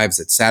relational lives,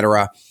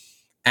 etc.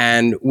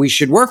 And we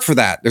should work for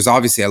that. There's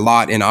obviously a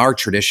lot in our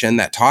tradition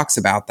that talks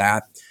about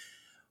that.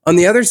 On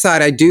the other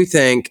side, I do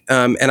think,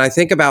 and I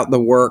think about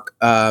the work,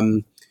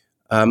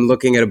 I'm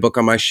looking at a book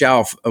on my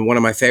shelf. One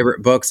of my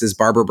favorite books is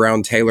Barbara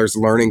Brown Taylor's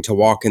Learning to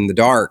Walk in the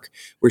Dark,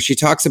 where she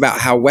talks about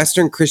how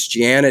Western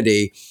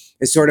Christianity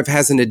sort of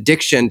has an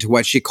addiction to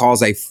what she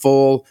calls a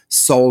full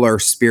solar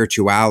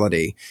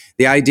spirituality.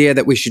 The idea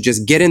that we should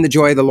just get in the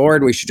joy of the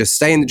Lord, we should just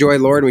stay in the joy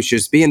of the Lord, we should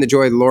just be in the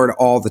joy of the Lord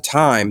all the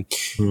time.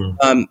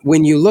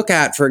 When you look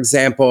at, for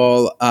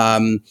example,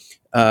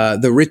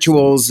 the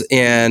rituals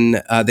in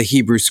the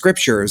Hebrew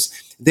scriptures,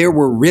 there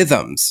were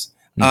rhythms.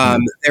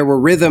 There were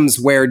rhythms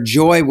where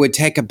joy would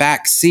take a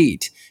back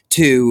seat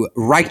to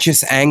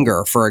righteous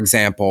anger, for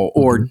example,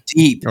 or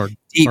deep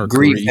grief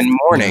grief and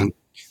mourning.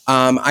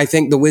 I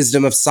think the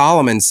wisdom of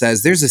Solomon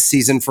says there's a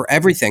season for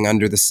everything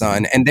under the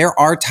sun, and there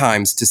are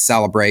times to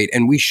celebrate,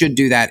 and we should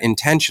do that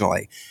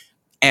intentionally.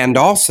 And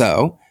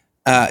also,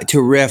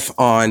 to riff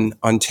on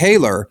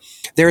Taylor,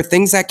 there are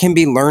things that can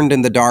be learned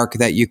in the dark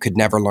that you could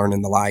never learn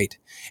in the light.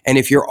 And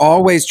if you're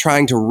always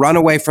trying to run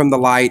away from the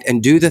light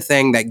and do the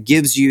thing that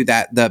gives you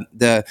that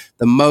the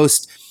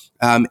most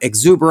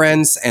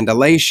exuberance and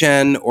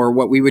elation, or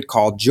what we would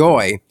call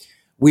joy,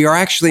 we are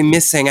actually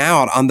missing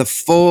out on the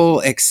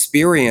full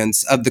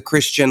experience of the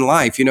Christian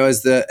life. You know,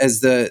 as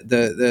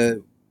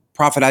the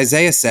prophet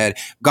Isaiah said,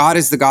 God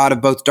is the God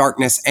of both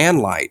darkness and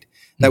light.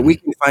 That we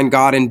can find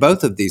God in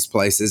both of these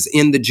places,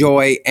 in the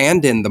joy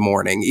and in the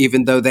morning,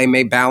 even though they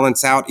may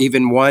balance out.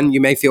 Even one,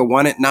 you may feel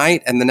one at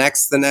night, and the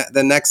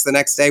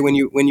next day when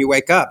you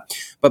wake up.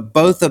 But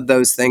both of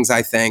those things,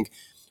 I think,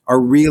 are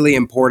really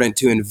important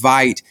to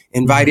invite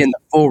in the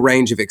full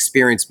range of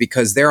experience,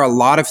 because there are a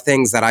lot of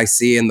things that I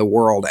see in the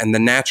world, and the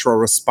natural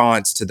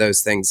response to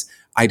those things,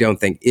 I don't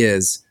think,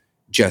 is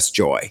just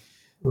joy.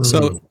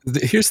 So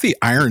here's the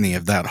irony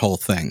of that whole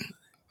thing.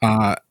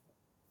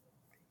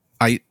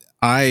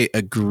 I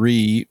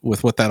agree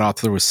with what that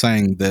author was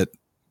saying, that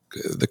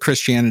the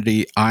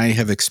Christianity I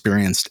have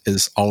experienced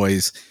is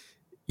always,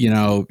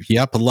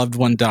 yep, a loved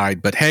one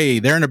died, but hey,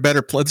 they're in a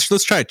better place.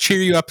 Let's try to cheer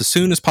you up as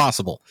soon as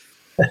possible.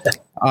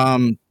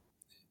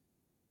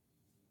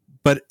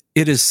 But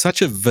it is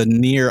such a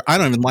veneer. I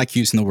don't even like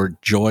using the word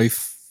joy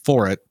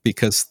for it,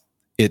 because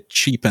it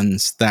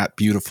cheapens that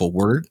beautiful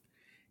word.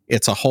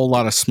 It's a whole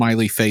lot of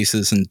smiley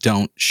faces and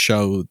don't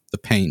show the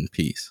pain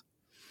piece.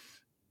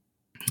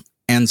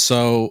 And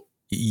so,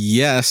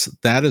 yes,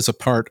 that is a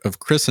part of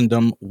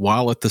Christendom,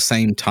 while at the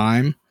same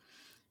time,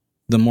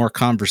 the more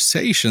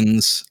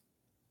conversations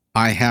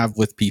I have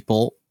with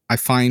people, I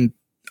find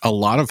a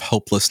lot of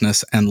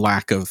hopelessness and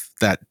lack of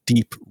that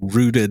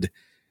deep-rooted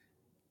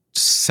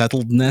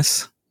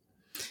settledness.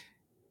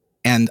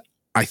 And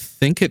I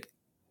think it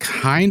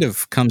kind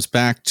of comes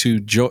back to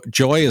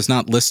joy is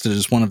not listed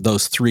as one of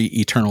those three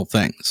eternal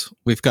things.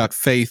 We've got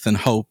faith and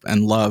hope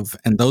and love,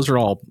 and those are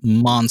all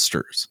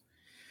monsters.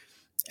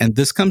 And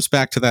this comes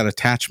back to that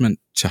attachment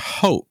to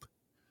hope.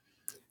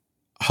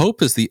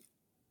 Hope is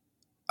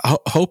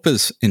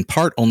in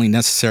part only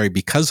necessary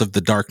because of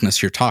the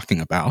darkness you're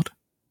talking about.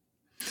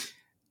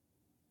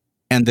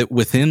 And that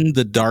within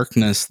the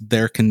darkness,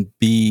 there can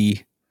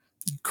be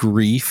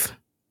grief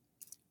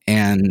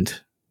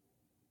and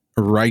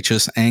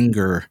righteous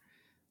anger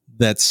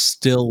that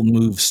still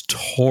moves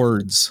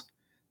towards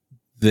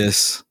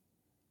this.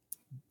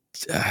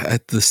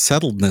 The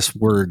settledness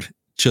word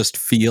just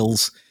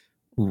feels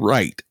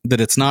right,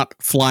 that it's not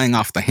flying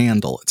off the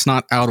handle. It's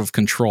not out of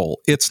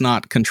control. It's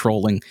not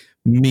controlling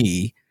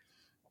me,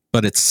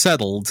 but it's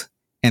settled,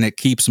 and it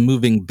keeps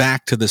moving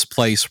back to this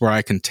place where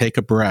I can take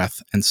a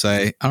breath and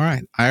say, all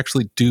right, I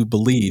actually do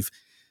believe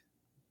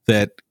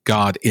that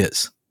God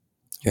is.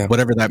 Yeah.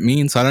 Whatever that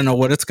means. I don't know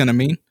what it's going to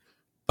mean,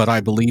 but I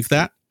believe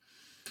that.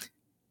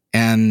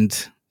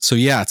 And so,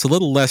 yeah, it's a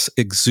little less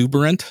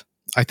exuberant.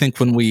 I think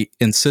when we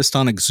insist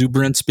on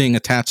exuberance being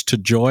attached to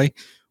joy,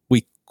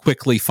 we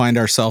quickly find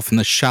ourselves in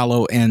the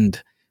shallow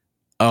end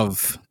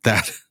of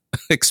that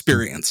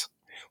experience.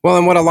 Well,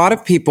 and when a lot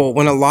of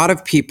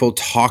people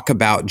talk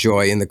about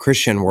joy in the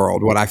Christian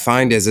world, what I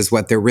find is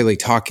what they're really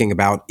talking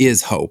about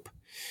is hope.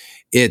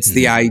 It's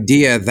the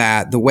idea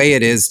that the way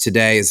it is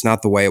today is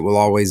not the way it will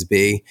always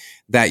be,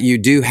 that you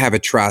do have a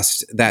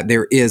trust that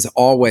there is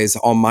always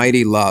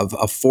almighty love,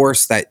 a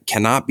force that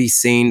cannot be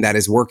seen, that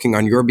is working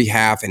on your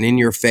behalf and in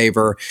your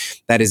favor,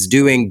 that is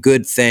doing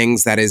good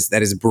things, that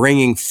is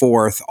bringing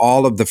forth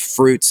all of the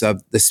fruits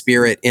of the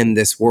Spirit in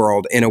this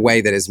world in a way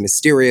that is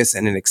mysterious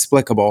and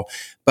inexplicable.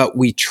 But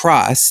we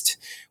trust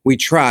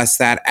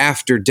that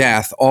after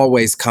death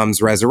always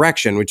comes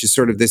resurrection, which is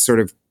this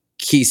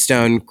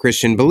keystone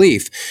Christian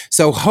belief.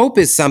 So hope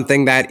is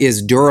something that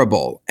is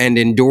durable and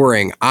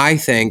enduring, I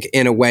think,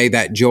 in a way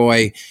that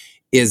joy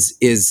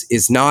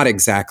is not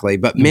exactly.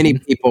 But many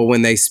people,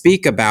 when they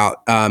speak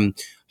about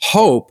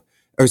hope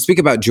or speak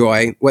about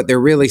joy, what they're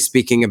really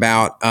speaking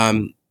about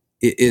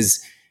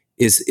is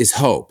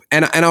hope.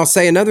 And I'll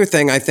say another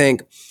thing. I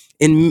think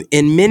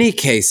in many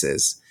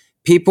cases,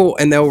 people,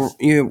 and they'll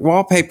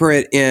wallpaper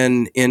it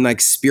in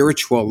like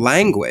spiritual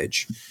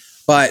language.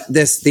 But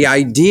the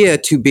idea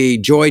to be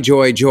joy,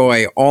 joy,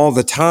 joy all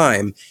the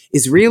time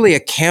is really a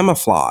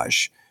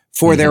camouflage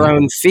for their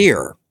own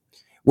fear.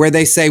 where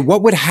they say,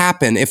 what would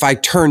happen if I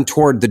turned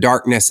toward the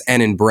darkness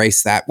and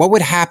embraced that? What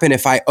would happen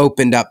if I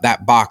opened up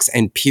that box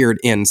and peered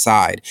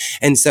inside?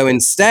 And so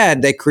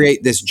instead, they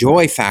create this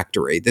joy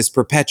factory, this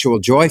perpetual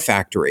joy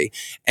factory.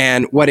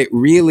 And what it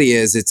really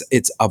is,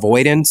 it's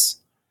avoidance.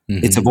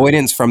 Mm-hmm. It's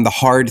avoidance from the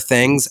hard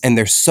things. And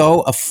they're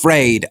so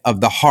afraid of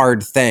the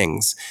hard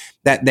things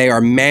that they are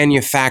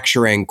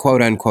manufacturing,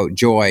 quote unquote,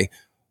 joy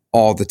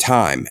all the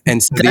time.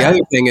 And so the other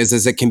thing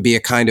is it can be a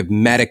kind of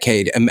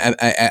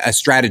a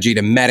strategy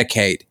to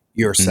medicate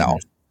yourself.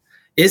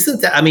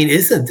 Isn't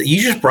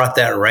you just brought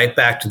that right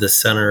back to the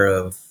center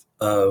of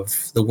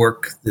the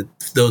work that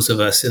those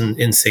of us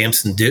in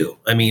Samson do.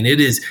 I mean,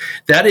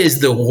 that is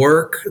the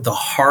work, the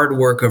hard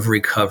work of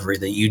recovery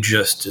that you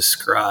just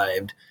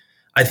described.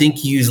 I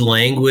think you use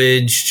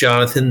language,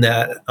 Jonathan,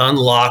 that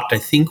unlocked, I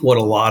think, what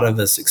a lot of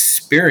us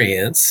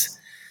experience.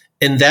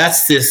 And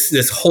that's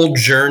this whole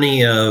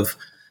journey of,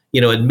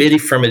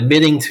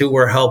 admitting to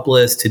we're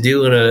helpless, to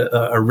doing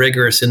a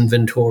rigorous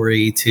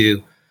inventory,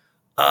 to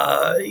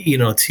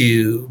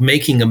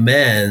making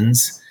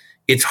amends.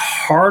 It's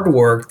hard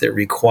work that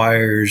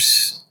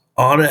requires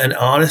an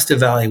honest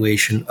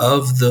evaluation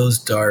of those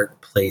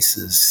dark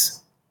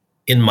places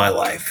in my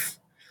life.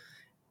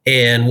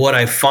 And what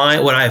I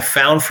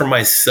found for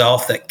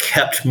myself that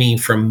kept me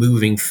from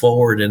moving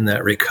forward in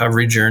that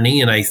recovery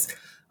journey, and I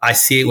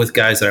see it with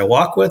guys that I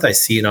walk with, I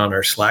see it on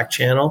our Slack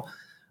channel,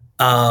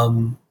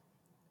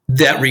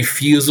 that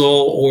refusal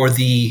or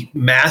the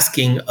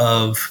masking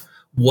of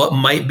what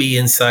might be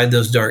inside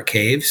those dark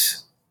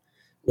caves,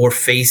 or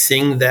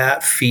facing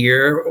that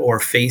fear,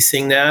 or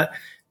facing that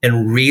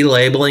and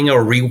relabeling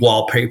or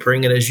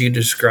re-wallpapering it as you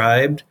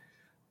described,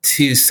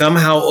 to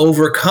somehow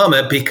overcome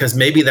it, because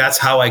maybe that's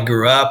how I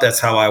grew up, that's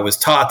how I was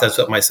taught, that's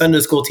what my Sunday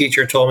school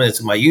teacher told me, that's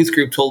what my youth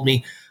group told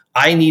me.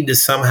 I need to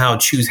somehow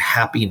choose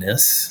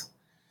happiness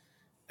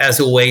as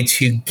a way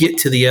to get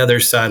to the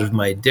other side of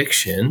my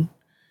addiction,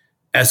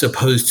 as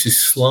opposed to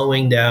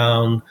slowing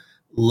down,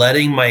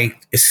 letting my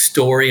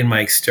story and my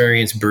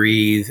experience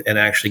breathe, and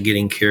actually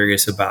getting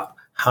curious about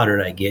how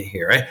did I get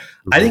here.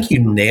 I think you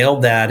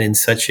nailed that in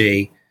such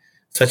a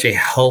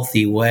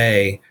healthy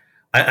way.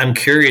 I'm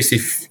curious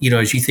if,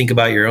 as you think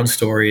about your own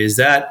story, is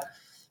that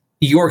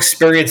your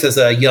experience as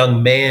a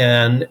young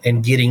man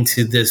and getting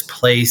to this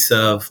place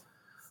of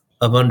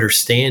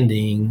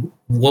understanding?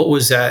 What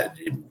was that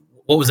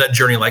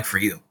journey like for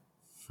you?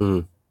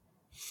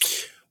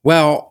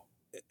 Well,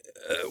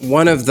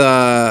 one of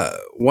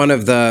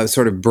the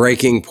sort of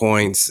breaking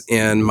points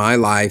in my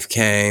life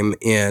came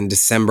in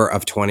December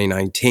of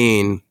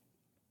 2019,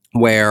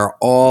 where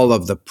all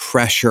of the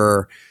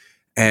pressure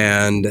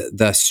and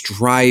the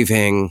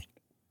striving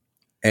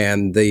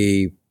and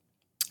the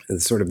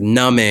sort of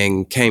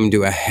numbing came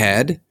to a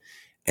head,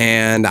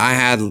 and I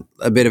had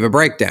a bit of a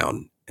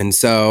breakdown. And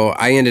so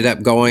I ended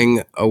up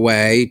going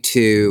away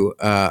to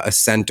a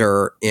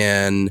center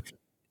in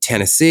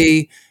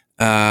Tennessee,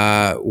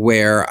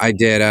 where I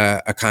did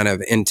a kind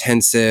of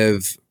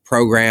intensive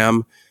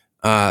program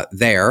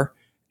there,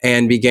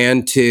 and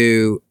began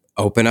to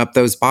open up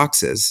those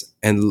boxes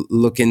and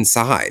look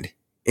inside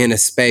in a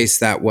space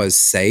that was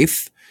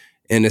safe,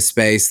 in a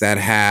space that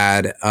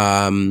had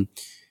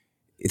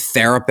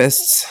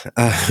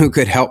therapists who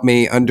could help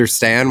me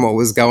understand what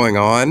was going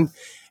on.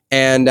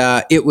 And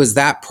it was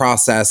that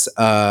process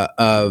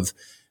of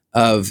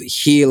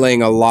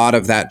healing a lot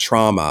of that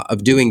trauma,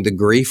 of doing the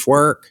grief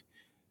work.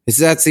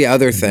 That's the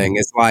other thing.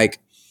 It's like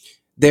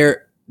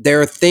there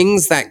are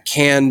things that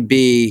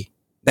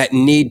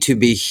need to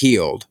be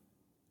healed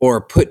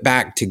or put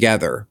back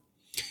together.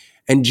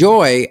 And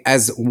joy,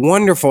 as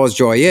wonderful as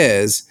joy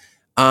is,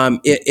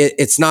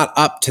 it's not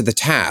up to the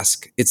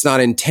task. It's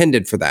not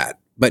intended for that.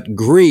 But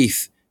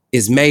grief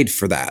is made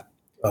for that.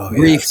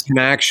 Grief can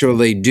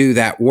actually do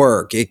that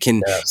work. It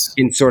can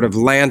sort of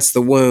lance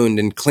the wound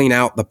and clean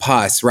out the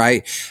pus,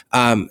 right?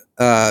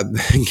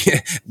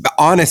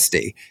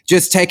 Honesty,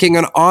 just taking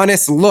an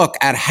honest look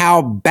at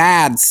how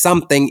bad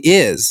something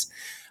is.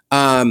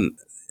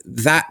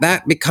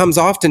 That becomes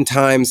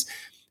oftentimes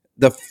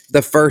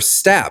the first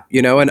step,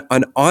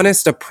 an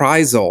honest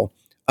appraisal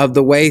of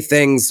the way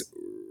things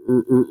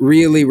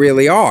really,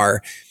 really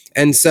are.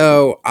 And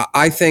so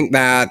I think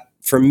that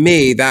for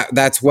me,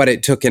 that's what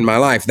it took in my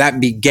life. That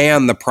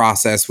began the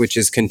process, which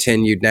has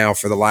continued now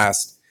for the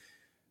last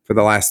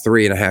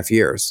 3.5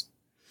 years.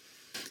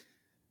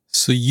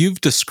 So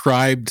you've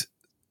described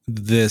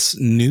this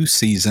new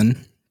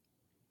season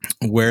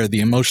where the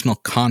emotional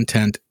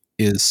content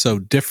is so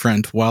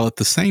different, while at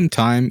the same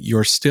time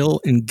you're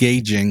still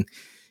engaging.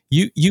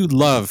 You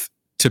love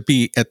to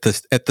be at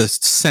the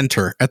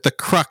center, at the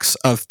crux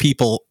of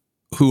people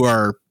who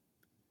are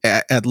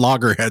at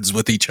loggerheads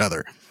with each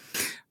other.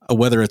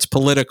 Whether it's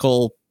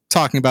political,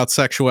 talking about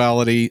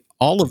sexuality,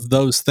 all of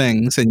those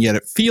things, and yet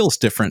it feels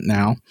different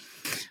now.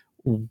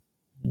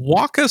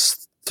 Walk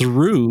us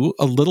through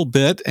a little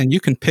bit, and you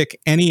can pick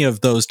any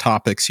of those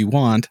topics you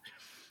want.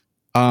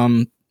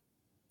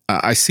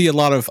 I see a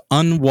lot of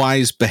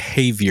unwise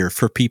behavior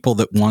for people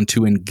that want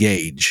to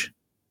engage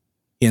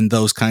in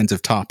those kinds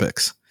of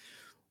topics.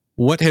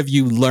 What have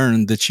you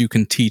learned that you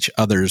can teach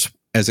others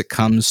as it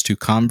comes to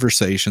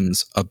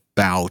conversations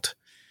about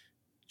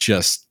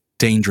just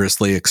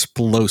dangerously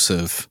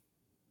explosive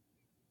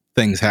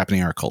things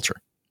happening in our culture?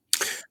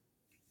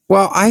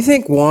 Well, I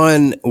think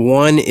one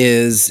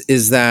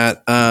is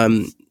that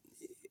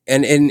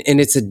and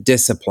it's a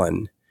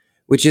discipline,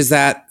 which is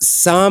that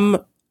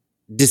some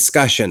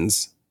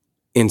discussions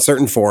in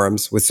certain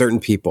forums with certain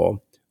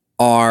people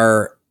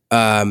are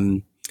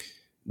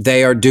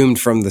they are doomed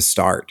from the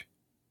start.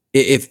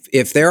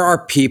 If there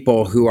are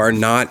people who are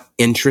not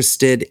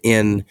interested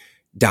in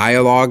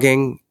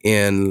dialoguing,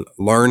 in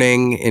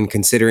learning, in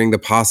considering the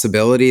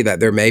possibility that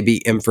there may be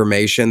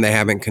information they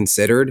haven't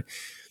considered,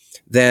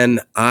 then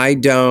I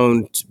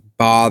don't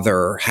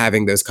bother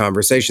having those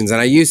conversations.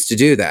 And I used to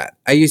do that.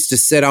 I used to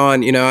sit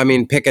on,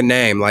 pick a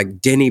name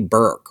like Denny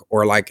Burke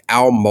or like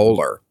Al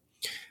Mohler.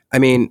 I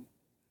mean,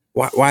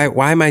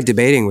 why am I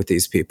debating with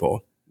these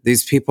people?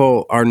 These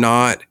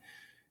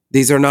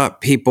are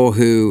not people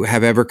who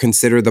have ever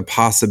considered the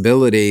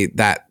possibility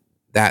that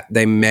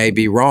they may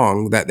be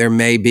wrong, that there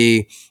may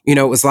be,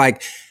 it was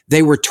like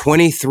they were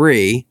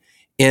 23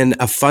 in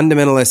a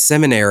fundamentalist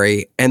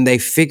seminary and they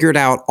figured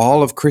out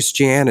all of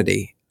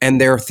Christianity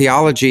and their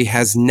theology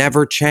has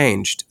never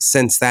changed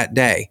since that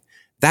day.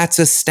 That's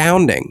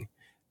astounding.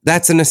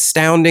 That's an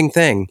astounding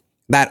thing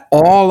that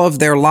all of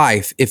their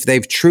life, if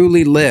they've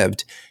truly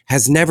lived,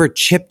 has never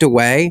chipped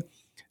away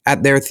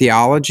at their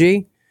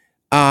theology.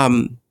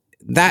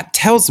 That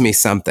tells me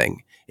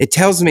something. It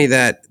tells me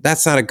that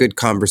that's not a good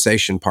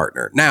conversation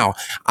partner. Now,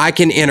 I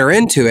can enter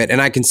into it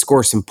and I can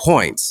score some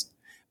points,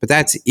 but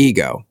that's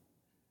ego.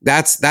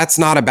 That's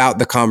not about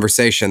the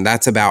conversation.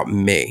 That's about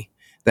me.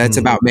 That's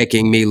about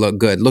making me look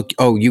good. Look,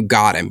 oh, you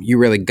got him. You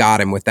really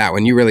got him with that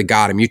one. You really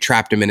got him. You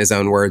trapped him in his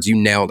own words. You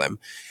nailed him.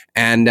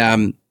 And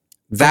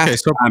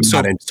that's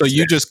okay. So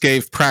you just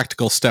gave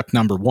practical step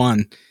number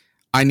 1.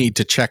 I need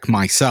to check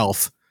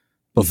myself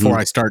before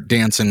I start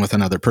dancing with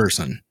another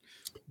person.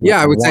 Yeah,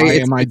 I would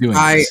say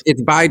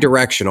it's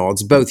bi-directional.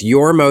 It's both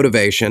your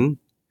motivation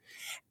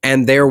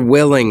and their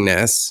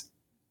willingness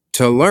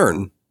to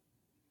learn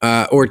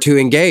or to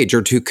engage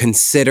or to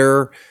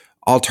consider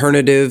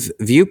alternative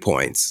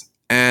viewpoints.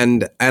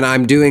 And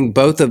I'm doing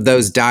both of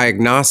those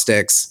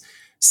diagnostics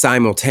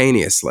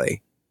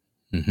simultaneously.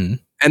 Mm-hmm.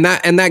 And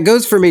that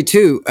goes for me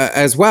too,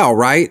 as well,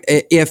 right?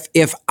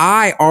 If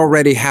I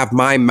already have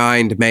my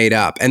mind made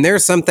up, and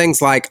there's some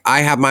things like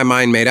I have my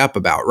mind made up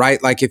about,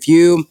 right? Like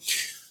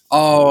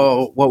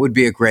what would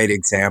be a great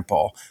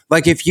example?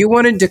 Like if you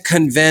wanted to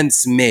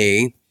convince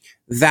me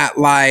that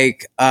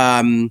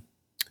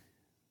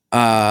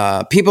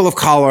people of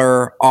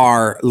color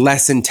are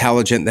less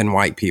intelligent than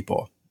white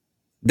people.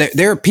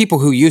 There are people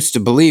who used to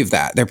believe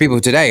that. There are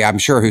people today, I'm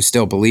sure, who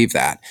still believe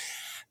that.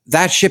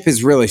 That ship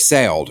has really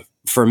sailed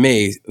for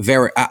me.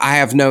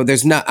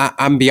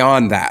 I'm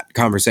beyond that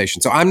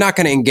conversation. So I'm not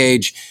going to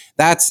engage.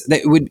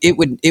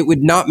 It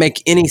would not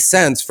make any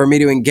sense for me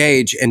to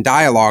engage in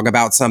dialogue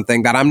about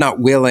something that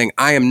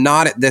I am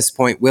not at this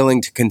point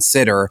willing to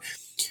consider,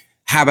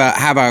 have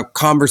a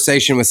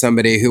conversation with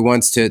somebody who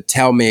wants to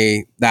tell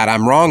me that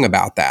I'm wrong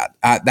about that.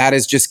 That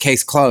is just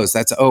case closed.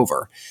 That's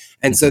over.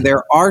 And so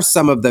there are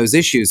some of those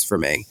issues for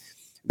me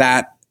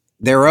that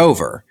they're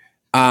over.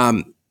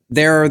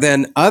 There are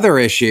then other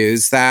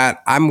issues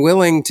that I'm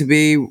willing to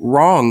be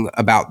wrong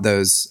about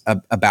those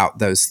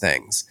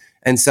things.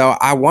 And so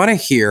I want to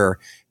hear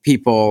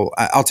people.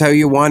 I'll tell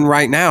you one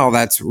right now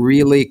that's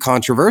really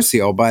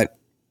controversial, but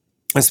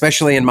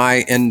especially in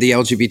the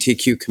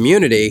LGBTQ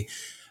community,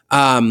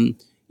 the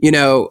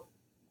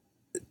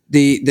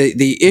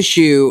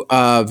issue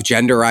of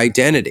gender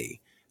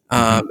identity,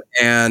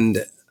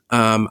 and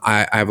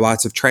I have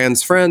lots of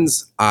trans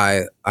friends.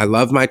 I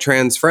love my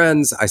trans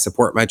friends. I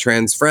support my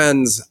trans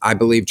friends. I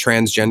believe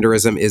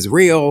transgenderism is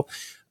real,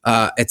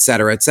 et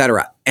cetera, et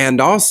cetera.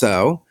 And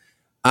also,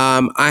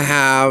 I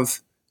have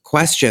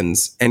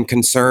questions and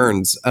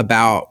concerns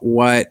about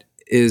what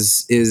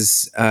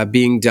is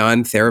being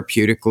done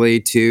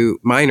therapeutically to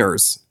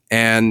minors.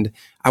 And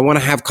I want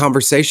to have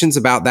conversations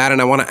about that.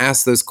 And I want to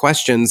ask those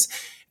questions.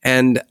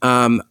 And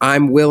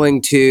I'm willing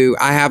to,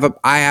 I have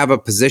a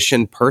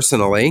position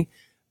personally,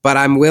 but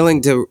I'm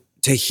willing to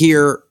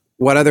hear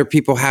what other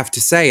people have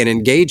to say and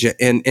engage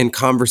in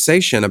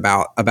conversation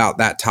about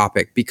that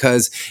topic,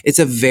 because it's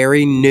a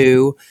very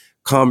new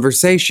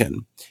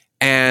conversation.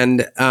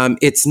 And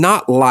it's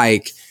not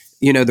like,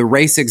 the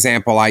race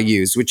example I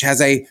use, which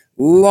has a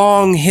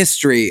long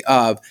history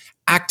of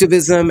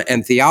activism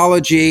and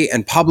theology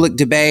and public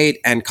debate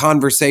and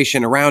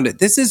conversation around it.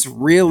 This is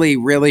really,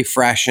 really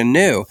fresh and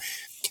new.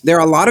 There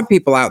are a lot of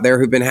people out there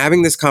who've been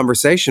having this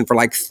conversation for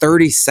like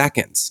 30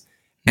 seconds.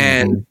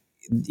 And,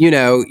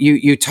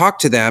 you talk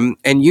to them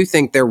and you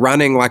think they're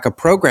running like a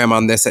program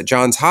on this at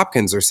Johns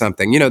Hopkins or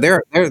something.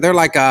 They're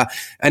like an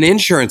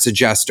insurance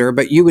adjuster,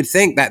 but you would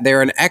think that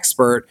they're an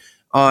expert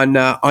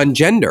on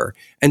gender.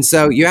 And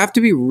so you have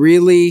to be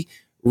really,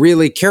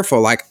 really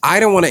careful. Like, I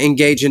don't want to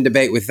engage in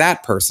debate with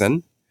that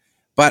person,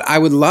 But I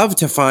would love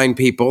to find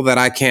people that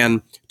I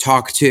can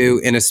talk to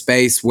in a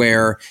space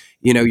where,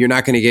 you're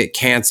not going to get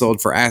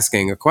canceled for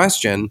asking a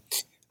question.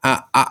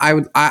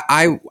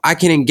 I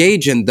can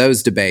engage in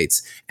those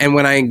debates. And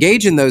when I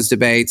engage in those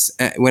debates,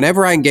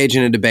 whenever I engage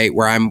in a debate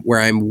where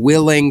I'm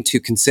willing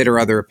to consider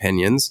other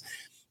opinions,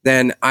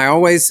 then I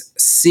always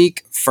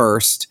seek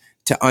first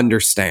to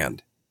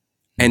understand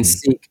and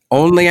seek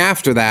only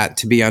after that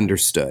to be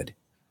understood.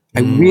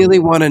 I really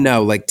want to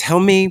know, like, tell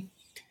me,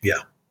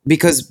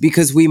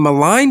 because we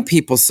malign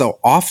people so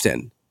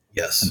often.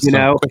 Yes.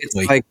 It's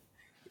like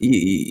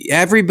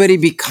everybody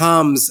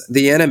becomes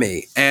the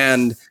enemy.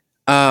 And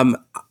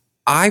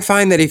I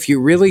find that if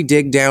you really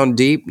dig down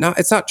deep,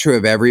 it's not true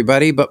of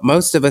everybody, but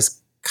most of us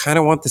kind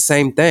of want the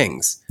same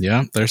things.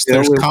 Yeah, there's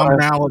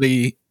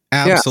commonality.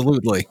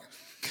 Absolutely.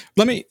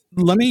 Yeah.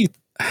 Let me,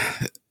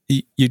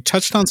 you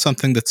touched on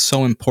something that's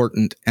so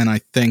important. And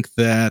I think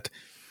that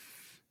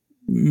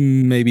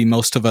maybe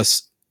most of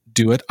us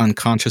do it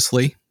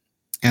unconsciously.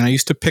 And I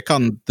used to pick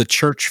on the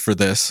church for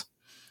this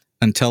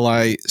until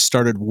I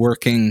started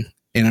working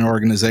in an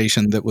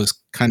organization that was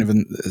kind of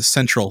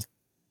central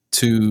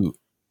to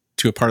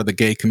a part of the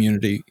gay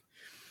community.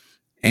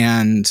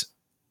 And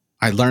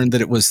I learned that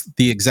it was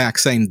the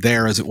exact same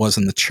there as it was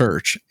in the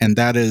church. And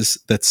that is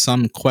that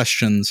some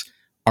questions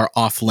are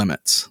off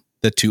limits,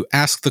 that to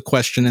ask the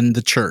question in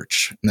the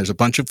church, and there's a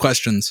bunch of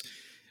questions,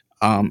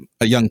 a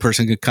young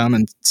person could come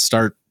and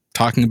start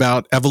talking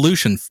about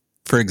evolution,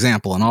 for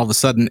example, and all of a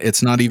sudden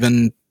it's not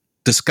even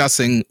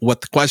discussing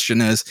what the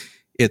question is.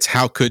 It's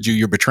how could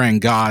you're betraying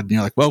God. And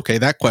you're like, well, okay,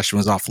 that question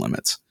was off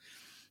limits.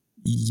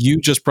 You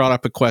just brought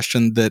up a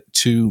question that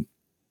to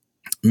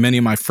many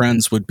of my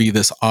friends would be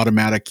this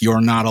automatic, you're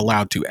not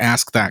allowed to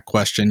ask that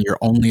question. You're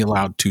only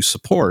allowed to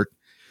support.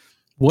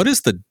 What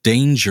is the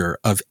danger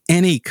of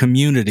any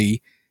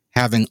community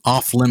having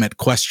off-limit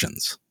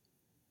questions?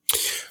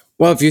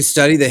 Well, if you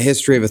study the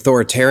history of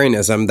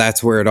authoritarianism,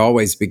 that's where it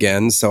always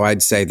begins. So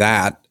I'd say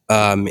that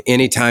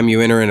anytime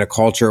you enter in a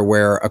culture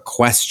where a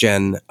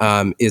question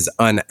is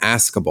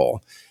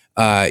unaskable,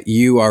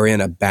 you are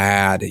in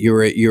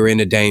you're in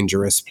a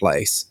dangerous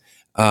place.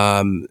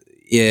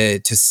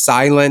 To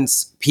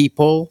silence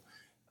people,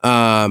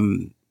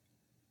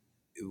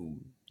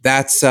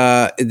 that's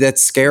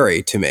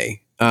scary to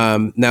me.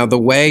 Now, the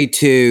way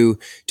to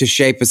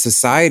shape a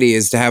society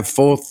is to have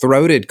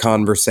full-throated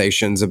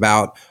conversations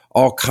about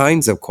all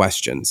kinds of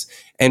questions.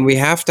 And we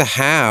have to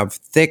have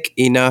thick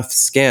enough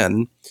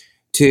skin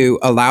to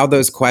allow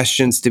those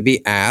questions to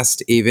be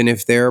asked, even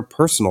if they're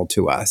personal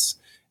to us.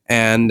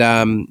 And,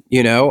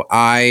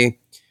 I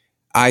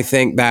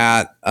think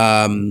that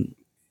I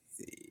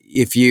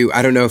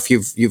don't know if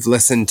you've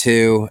listened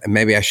to, and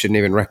maybe I shouldn't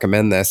even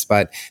recommend this,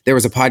 but there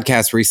was a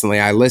podcast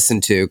recently I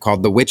listened to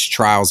called The Witch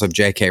Trials of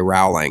J.K.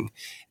 Rowling.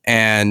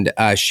 And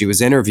she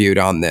was interviewed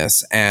on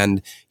this.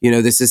 And,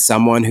 this is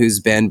someone who's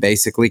been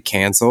basically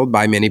canceled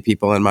by many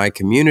people in my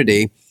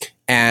community.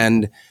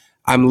 And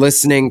I'm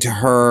listening to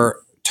her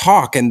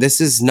talk, and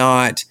this is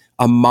not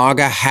a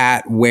MAGA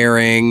hat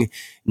wearing,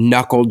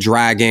 knuckle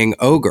dragging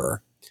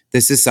ogre.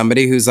 This is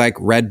somebody who's like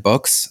read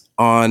books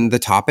on the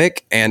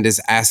topic and is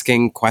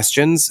asking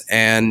questions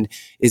and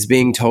is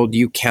being told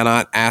you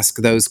cannot ask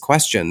those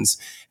questions.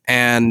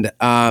 And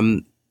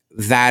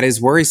that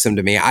is worrisome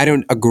to me. I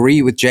don't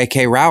agree with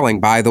J.K. Rowling,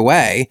 by the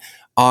way,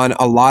 on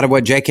a lot of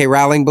what J.K.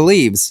 Rowling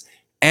believes.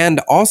 And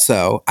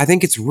also, I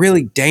think it's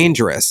really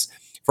dangerous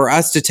for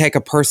us to take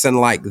a person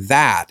like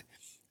that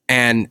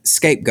and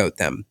scapegoat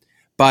them.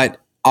 But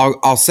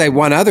I'll say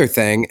one other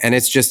thing, and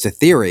it's just a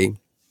theory.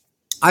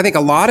 I think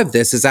a lot of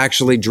this is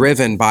actually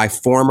driven by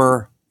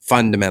former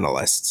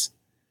fundamentalists.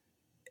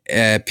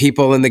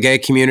 People in the gay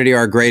community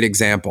are a great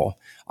example.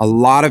 A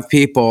lot of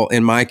people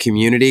in my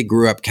community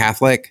grew up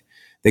Catholic.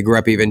 They grew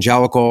up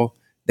evangelical.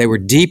 They were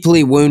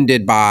deeply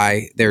wounded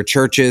by their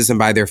churches and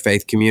by their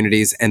faith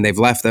communities, and they've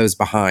left those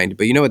behind.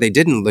 But you know what they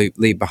didn't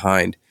leave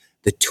behind?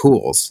 The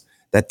tools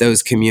that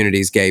those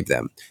communities gave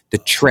them, the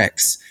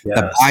tricks,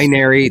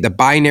 the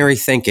binary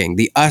thinking,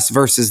 the us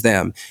versus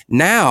them.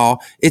 Now,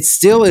 it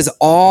still is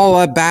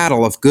all a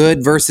battle of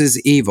good versus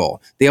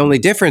evil. The only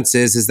difference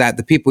is that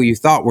the people you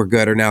thought were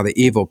good are now the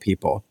evil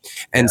people.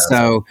 And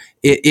so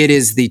it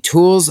is the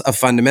tools of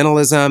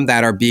fundamentalism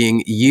that are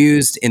being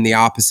used in the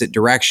opposite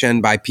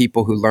direction by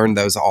people who learn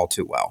those all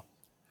too well.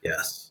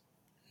 Yes.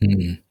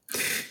 Mm-hmm.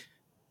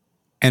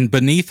 And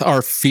beneath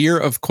our fear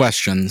of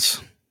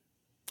questions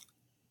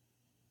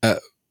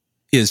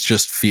is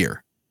just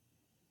fear.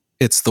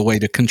 It's the way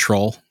to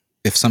control.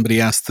 If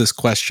somebody asks this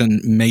question,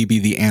 maybe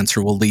the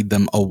answer will lead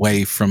them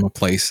away from a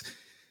place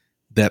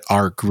that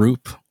our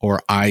group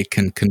or I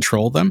can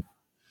control them.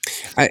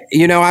 I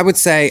would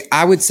say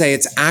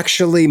it's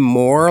actually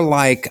more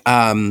like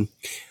a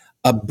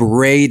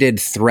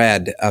braided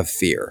thread of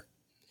fear.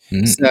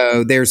 Mm-hmm.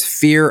 So there's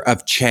fear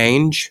of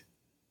change.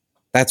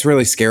 That's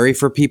really scary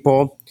for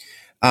people.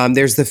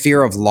 There's the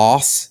fear of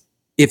loss.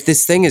 If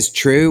this thing is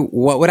true,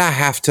 what would I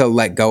have to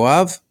let go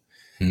of?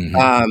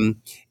 Mm-hmm.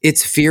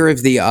 It's fear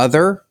of the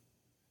other.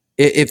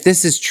 If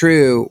this is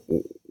true,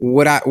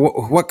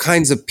 what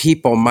kinds of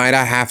people might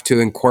I have to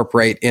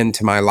incorporate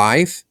into my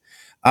life?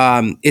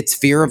 It's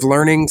fear of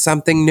learning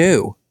something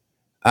new.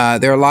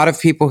 There are a lot of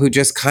people who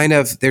just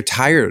they're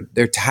tired.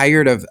 They're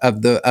tired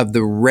of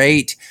the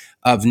rate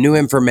of new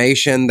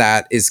information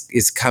that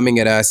is coming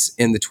at us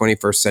in the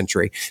 21st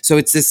century. So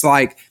it's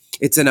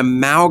it's an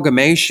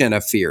amalgamation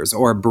of fears,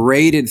 or a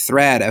braided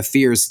thread of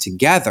fears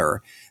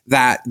together.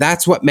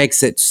 That's what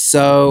makes it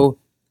so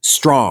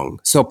strong,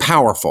 so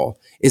powerful,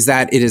 is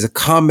that it is a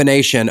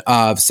combination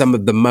of some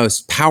of the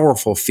most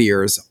powerful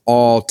fears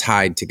all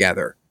tied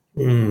together.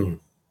 Mm.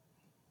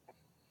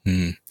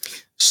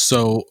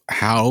 So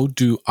how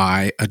do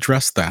I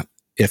address that?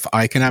 If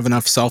I can have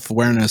enough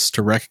self-awareness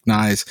to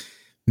recognize,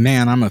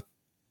 man,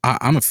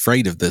 I'm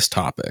afraid of this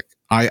topic.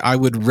 I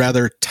would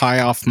rather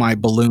tie off my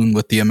balloon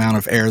with the amount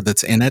of air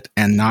that's in it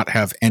and not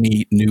have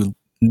any new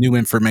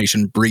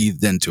information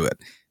breathed into it,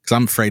 because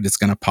I'm afraid it's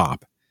going to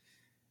pop.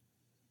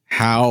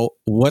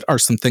 What are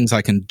some things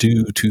I can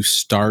do to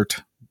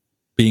start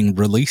being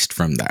released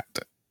from that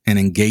and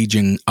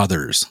engaging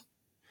others?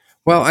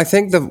 Well, I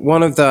think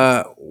one of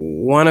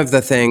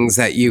the things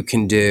that you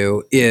can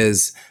do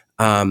is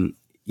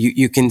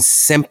you can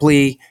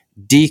simply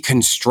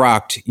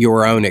deconstruct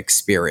your own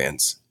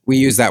experience. We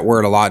use that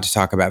word a lot to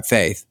talk about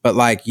faith, but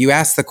like, you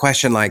ask the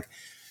question, like,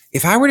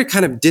 if I were to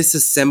kind of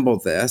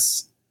disassemble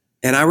this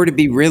and I were to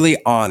be really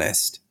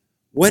honest,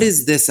 what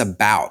is this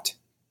about?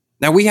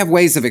 Now, we have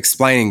ways of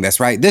explaining this,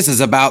 right? This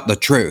is about the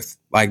truth.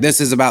 Like, this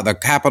is about the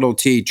capital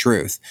T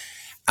truth.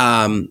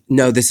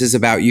 No, this is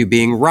about you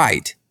being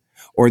right.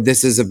 Or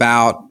this is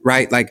about,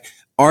 right? Like,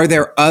 are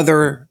there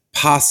other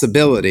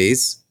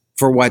possibilities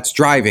for what's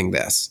driving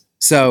this?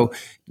 So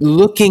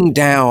looking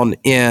down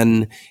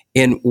in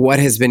what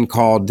has been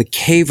called the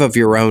cave of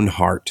your own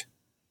heart,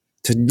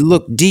 to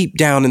look deep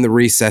down in the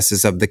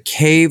recesses of the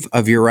cave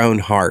of your own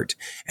heart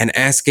and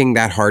asking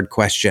that hard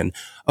question,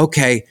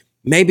 okay,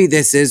 maybe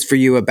this is for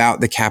you about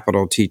the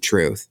capital T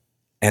truth.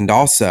 And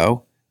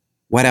also,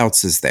 what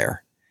else is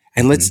there?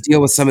 And let's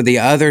deal with some of the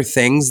other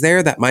things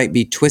there that might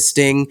be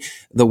twisting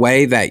the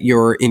way that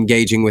you're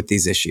engaging with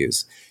these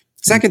issues.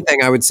 Second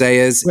thing I would say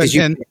is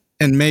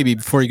and maybe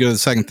before you go to the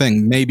second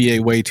thing, maybe a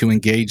way to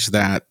engage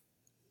that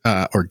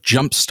or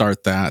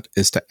jumpstart that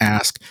is to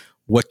ask,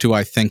 what do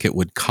I think it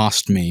would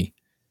cost me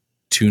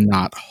to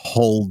not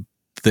hold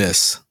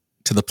this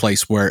to the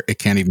place where it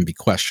can't even be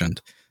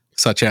questioned?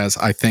 Such as,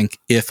 I think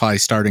if I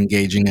start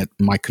engaging it,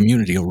 my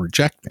community will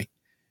reject me.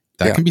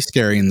 That can be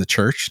scary in the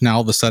church. Now,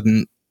 all of a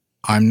sudden,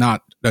 I'm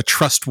not a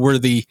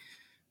trustworthy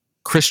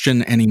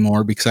Christian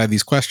anymore because I have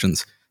these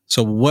questions.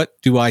 So what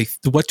do I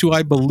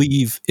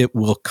believe it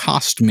will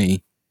cost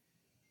me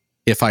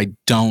if I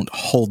don't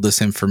hold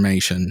this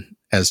information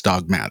as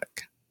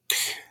dogmatic?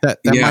 That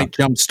might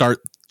jumpstart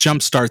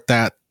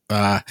that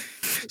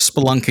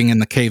spelunking in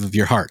the cave of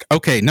your heart.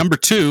 Okay, number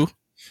 2.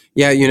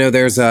 Yeah,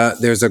 there's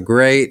a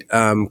great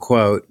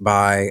quote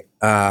by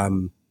I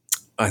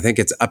think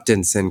it's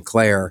Upton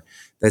Sinclair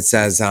that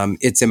says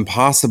it's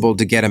impossible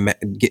to get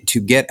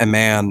a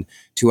man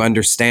to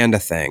understand a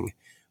thing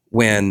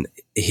when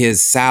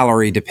his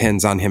salary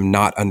depends on him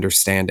not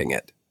understanding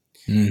it.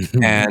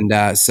 Mm-hmm.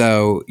 And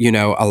so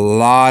a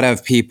lot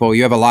of people,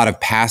 you have a lot of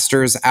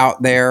pastors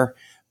out there.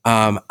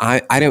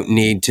 I don't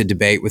need to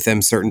debate with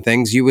them certain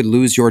things. You would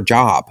lose your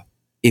job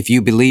if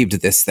you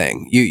believed this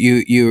thing.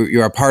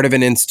 You're a part of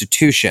an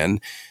institution.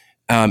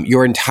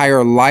 Your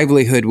entire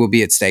livelihood will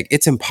be at stake.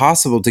 It's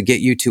impossible to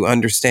get you to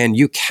understand.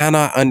 You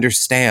cannot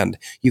understand.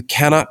 You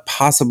cannot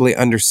possibly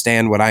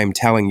understand what I am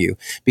telling you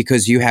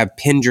because you have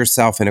pinned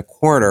yourself in a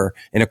corner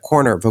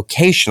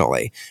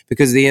vocationally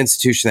because of the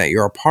institution that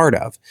you're a part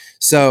of.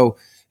 So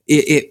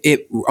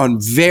it on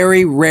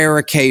very rare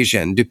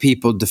occasion do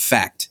people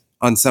defect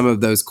on some of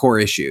those core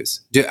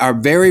issues.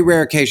 On very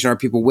rare occasion are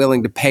people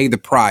willing to pay the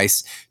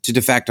price to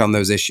defect on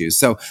those issues.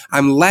 So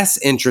I'm less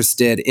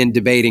interested in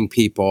debating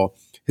people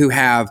who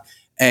have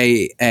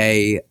a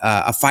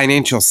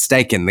financial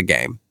stake in the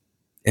game,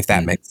 if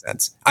that makes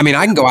sense. I mean,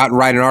 I can go out and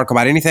write an article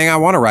about anything I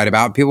want to write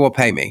about. People will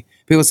pay me.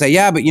 People say,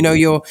 yeah, but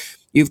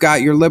you've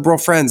got your liberal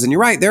friends, and you're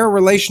right. There are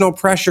relational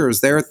pressures.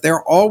 There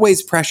are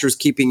always pressures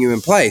keeping you in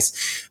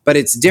place, but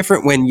it's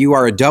different when you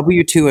are a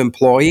W-2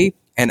 employee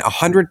and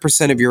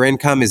 100% of your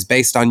income is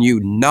based on you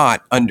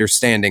not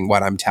understanding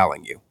what I'm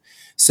telling you.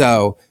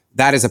 So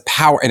that is a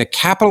power in a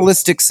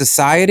capitalistic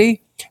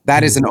society.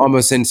 That is an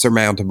almost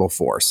insurmountable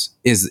force,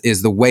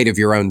 is the weight of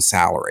your own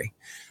salary.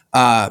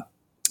 To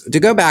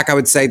go back, I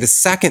would say the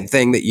second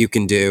thing that you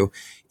can do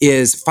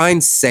is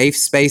find safe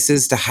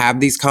spaces to have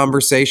these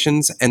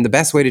conversations. And the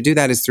best way to do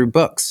that is through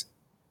books.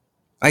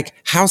 Like,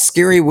 how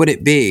scary would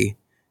it be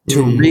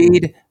to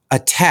read a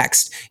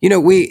text?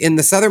 We, in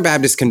the Southern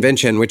Baptist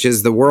Convention, which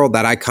is the world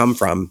that I come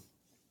from,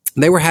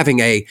 they were having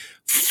a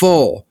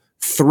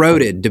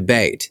full-throated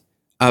debate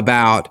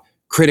about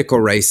critical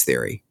race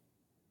theory.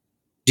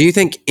 Do you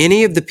think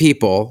any of the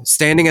people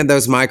standing at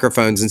those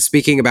microphones and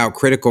speaking about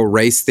critical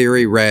race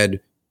theory read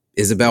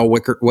Isabel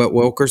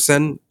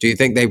Wilkerson? Do you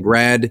think they've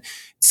read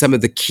some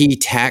of the key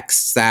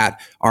texts that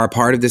are a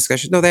part of the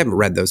discussion? No, they haven't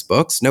read those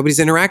books. Nobody's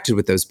interacted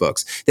with those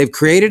books. They've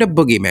created a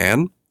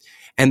boogeyman,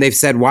 and they've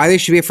said why they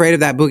should be afraid of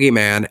that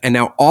boogeyman. And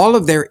now all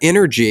of their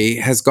energy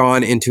has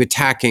gone into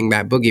attacking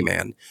that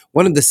boogeyman.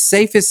 One of the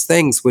safest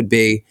things would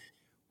be,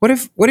 what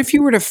if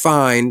you were to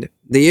find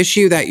the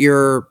issue that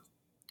you're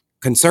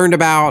concerned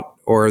about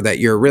or that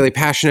you're really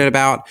passionate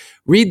about,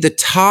 read the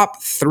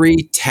top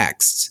 3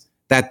 texts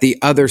that the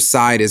other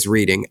side is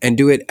reading and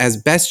do it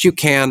as best you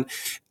can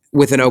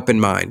with an open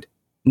mind,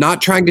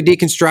 not trying to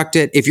deconstruct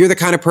it. If you're the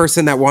kind of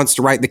person that wants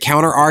to write the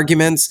counter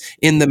arguments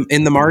in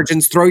the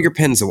margins, throw your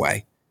pens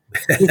away.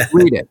 Just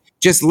read it.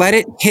 Just let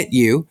it hit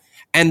you.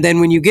 And then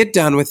when you get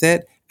done with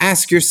it,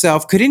 ask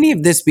yourself, could any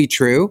of this be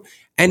true?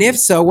 And if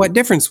so, what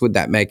difference would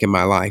that make in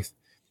my life?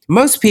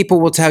 Most people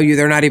will tell you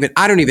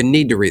I don't even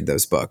need to read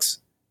those books,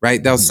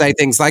 right? They'll say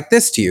things like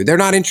this to you. They're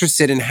not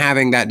interested in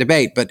having that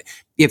debate. But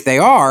if they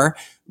are,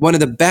 one of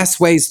the best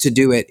ways to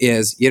do it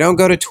is you don't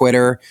go to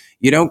Twitter,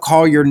 you don't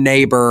call your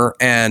neighbor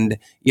and,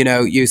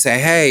 you say,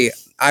 hey,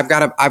 I've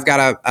got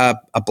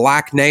a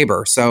black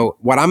neighbor. So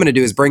what I'm going to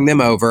do is bring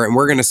them over and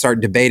we're going to start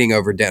debating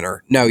over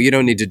dinner. No, you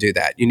don't need to do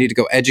that. You need to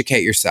go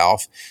educate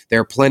yourself. There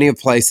are plenty of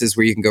places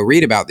where you can go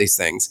read about these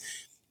things.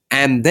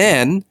 And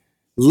then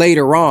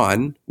later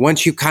on,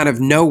 once you kind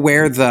of know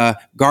where the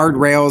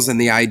guardrails and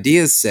the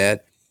ideas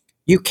sit,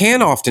 you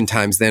can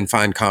oftentimes then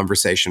find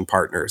conversation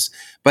partners.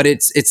 But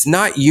it's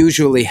not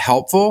usually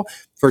helpful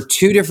for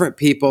 2 different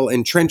people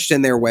entrenched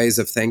in their ways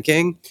of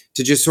thinking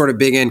to just sort of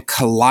begin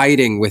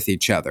colliding with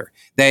each other.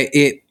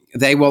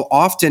 They will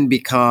often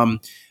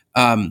become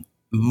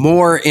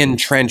more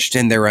entrenched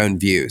in their own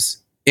views.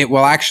 It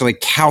will actually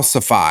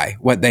calcify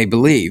what they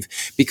believe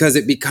because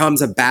it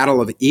becomes a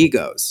battle of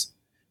egos,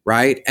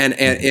 right? And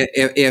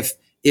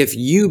if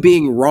you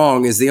being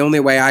wrong is the only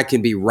way I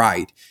can be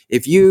right,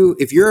 if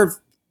your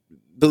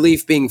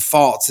belief being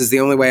false is the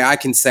only way I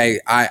can say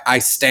I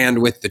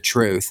stand with the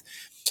truth,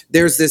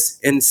 there's this,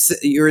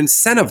 you're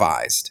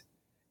incentivized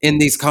in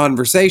these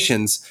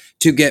conversations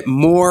to get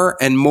more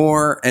and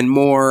more and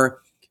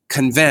more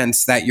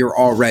convinced that you're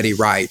already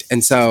right.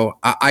 And so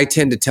I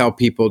tend to tell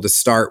people to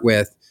start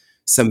with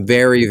some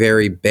very,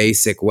 very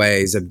basic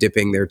ways of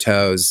dipping their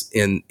toes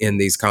in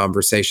these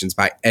conversations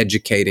by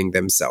educating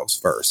themselves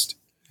first.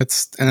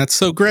 That's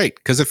so great,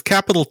 because if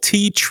capital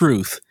T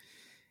truth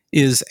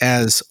is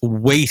as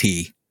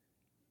weighty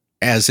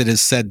as it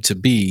is said to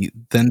be,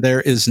 then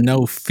there is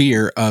no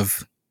fear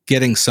of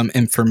getting some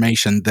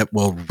information that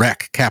will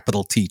wreck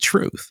capital T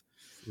truth.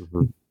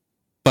 Mm-hmm.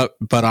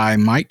 But I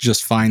might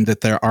just find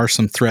that there are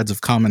some threads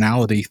of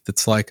commonality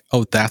that's like,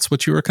 oh, that's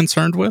what you were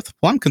concerned with?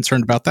 Well, I'm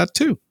concerned about that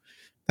too.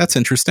 That's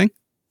interesting.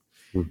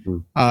 Mm-hmm.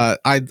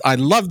 I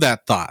love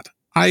that thought.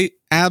 I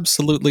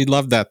absolutely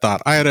love that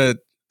thought. I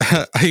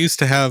used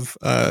to have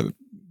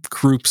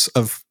groups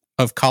of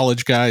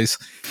college guys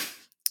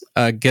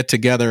get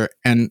together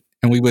and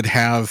we would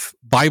have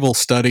Bible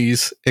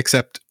studies,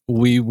 except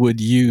we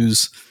would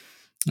use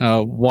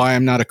Why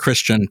I'm Not a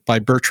Christian by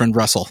Bertrand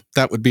Russell.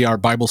 That would be our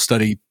Bible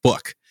study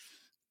book,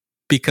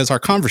 because our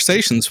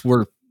conversations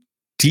were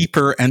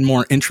deeper and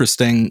more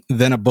interesting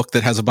than a book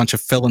that has a bunch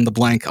of fill in the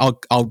blank.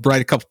 I'll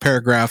write a couple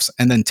paragraphs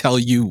and then tell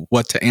you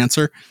what to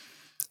answer.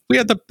 We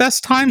had the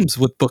best times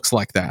with books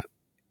like that,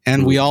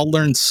 and we all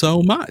learned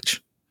so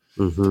much.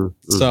 Mm-hmm,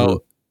 mm-hmm.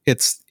 So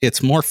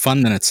it's more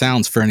fun than it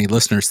sounds for any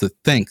listeners that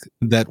think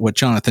that what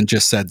Jonathan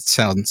just said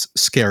sounds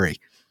scary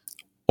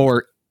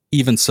or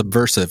even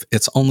subversive.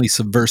 It's only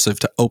subversive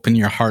to open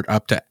your heart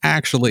up to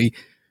actually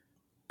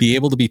be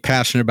able to be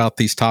passionate about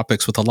these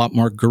topics with a lot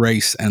more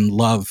grace and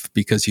love,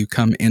 because you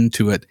come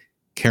into it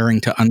caring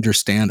to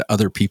understand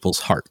other people's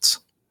hearts.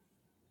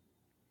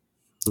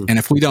 Mm-hmm. And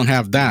if we don't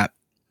have that,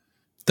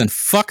 then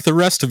fuck the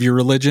rest of your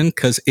religion,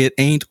 because it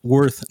ain't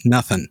worth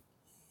nothing.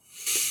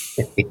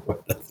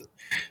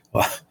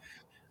 Wow.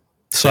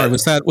 Sorry,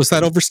 was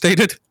that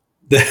overstated?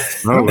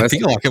 I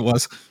feel like it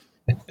was.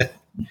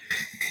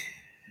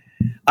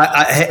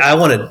 I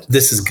want to.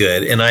 This is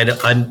good, and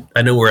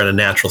I know we're at a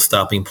natural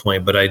stopping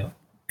point, but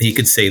you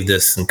could save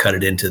this and cut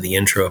it into the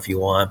intro if you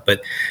want.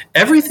 But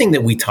everything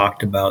that we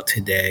talked about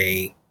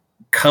today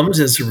comes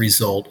as a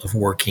result of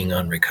working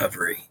on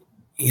recovery.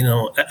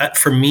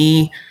 For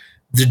me,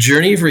 the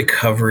journey of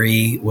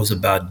recovery was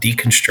about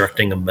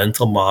deconstructing a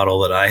mental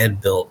model that I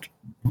had built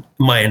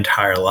my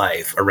entire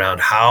life around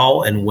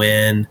how and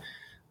when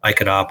I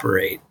could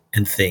operate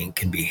and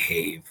think and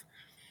behave.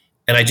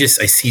 And I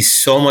see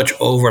so much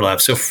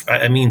overlap. So,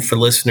 for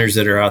listeners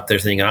that are out there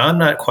thinking, I'm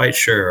not quite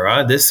sure,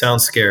 or this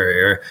sounds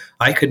scary, or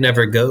I could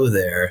never go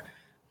there,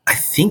 I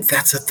think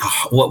that's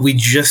what we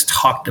just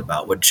talked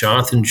about, what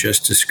Jonathan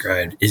just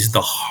described, is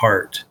the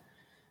heart,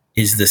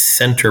 is the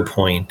center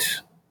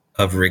point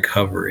of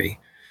recovery.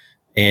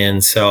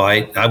 And so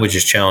I would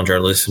just challenge our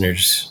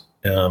listeners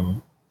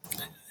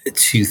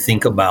to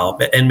think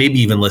about, and maybe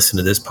even listen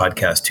to this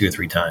podcast 2 or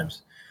 3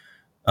 times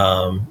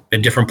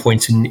at different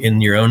points in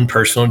your own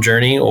personal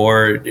journey,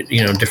 or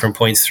different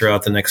points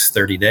throughout the next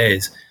 30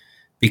 days,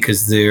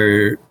 because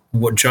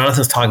what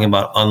Jonathan's talking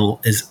about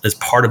is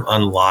part of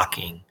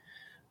unlocking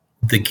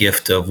the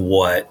gift of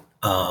what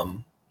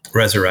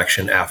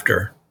resurrection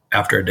after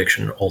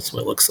addiction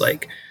ultimately looks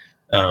like.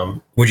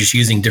 We're just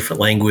using different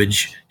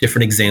language,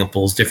 different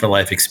examples, different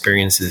life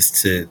experiences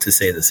to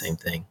say the same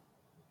thing.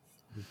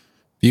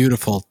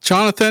 Beautiful.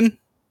 Jonathan,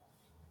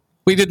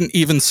 we didn't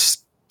even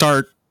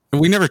start.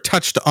 We never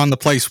touched on the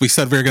place we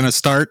said we were going to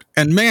start.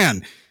 And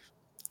man,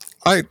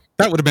 that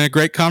would have been a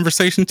great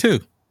conversation too.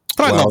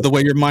 But I love the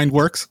way your mind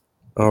works.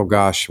 Oh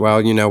gosh.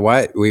 Well, you know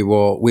what? We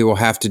will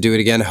have to do it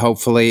again,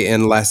 hopefully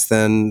in less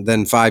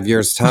than 5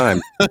 years'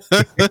 time.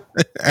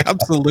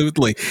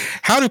 Absolutely.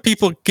 How do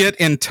people get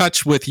in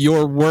touch with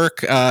your work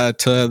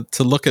to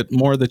look at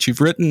more that you've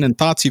written and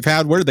thoughts you've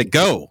had? Where do they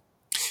go?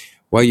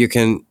 Well, you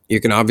can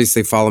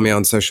obviously follow me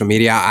on social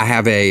media. I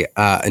have a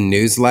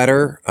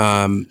newsletter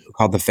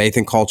called the Faith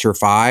and Culture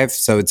 5.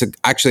 So it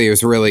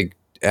was really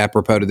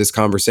apropos to this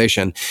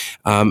conversation.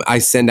 I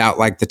send out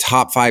like the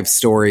top 5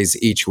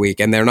 stories each week,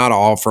 and they're not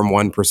all from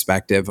one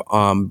perspective,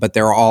 but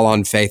they're all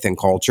on faith and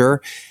culture,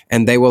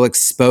 and they will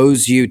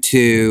expose you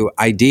to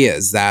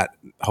ideas that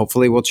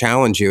hopefully will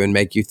challenge you and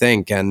make you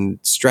think and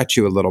stretch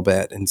you a little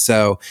bit. And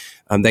so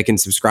they can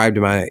subscribe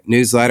to my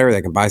newsletter,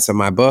 they can buy some of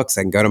my books,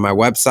 they can go to my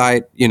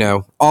website,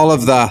 all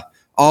of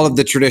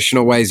the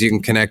traditional ways you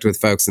can connect with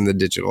folks in the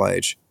digital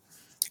age.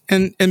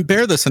 And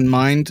bear this in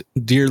mind,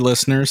 dear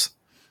listeners.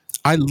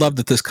 I love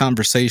that this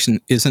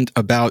conversation isn't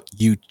about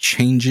you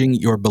changing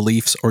your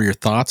beliefs or your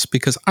thoughts,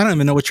 because I don't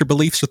even know what your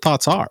beliefs or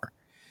thoughts are.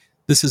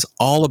 This is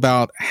all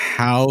about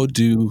how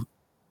do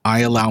I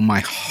allow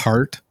my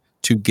heart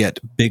to get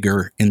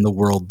bigger in the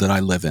world that I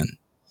live in.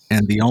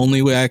 And the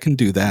only way I can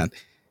do that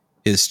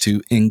is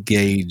to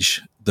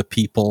engage the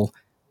people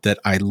that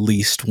I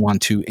least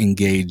want to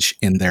engage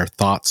in their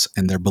thoughts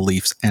and their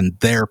beliefs and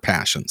their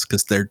passions,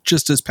 because they're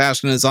just as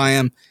passionate as I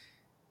am.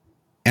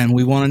 And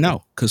we want to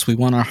know because we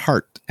want our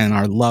heart and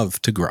our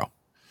love to grow.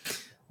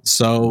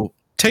 So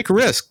take a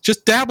risk.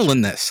 Just dabble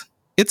in this.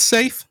 It's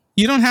safe.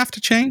 You don't have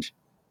to change.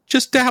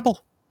 Just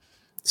dabble.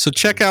 So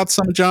check out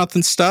some of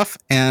Jonathan's stuff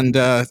and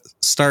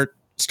start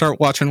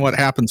watching what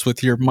happens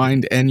with your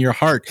mind and your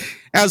heart.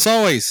 As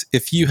always,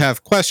 if you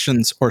have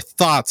questions or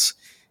thoughts,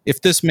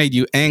 if this made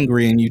you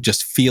angry and you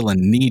just feel a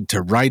need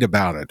to write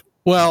about it,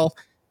 well,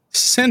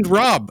 send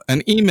Rob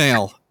an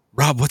email.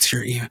 Rob, what's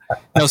your email?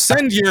 Now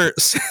send your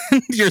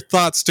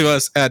thoughts to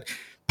us at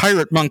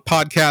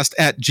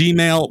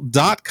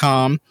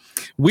piratemonkpodcast@gmail.com.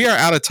 We are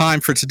out of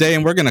time for today,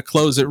 and we're going to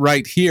close it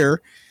right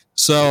here.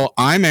 So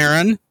I'm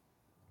Aaron.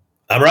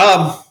 I'm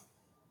Rob.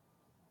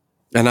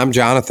 And I'm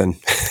Jonathan.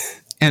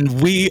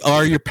 And we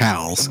are your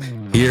pals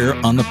here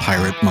on the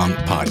Pirate Monk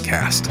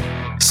Podcast.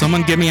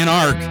 Someone give me an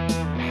ARG.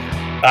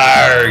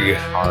 ARG.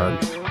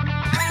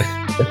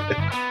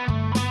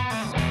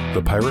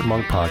 The Pirate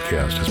Monk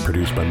Podcast is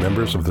produced by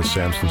members of the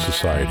Samson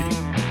Society.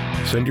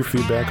 Send your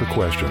feedback or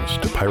questions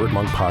to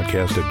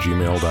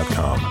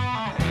piratemonkpodcast@gmail.com.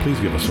 Please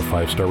give us a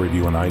 5-star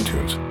review on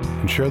iTunes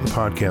and share the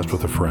podcast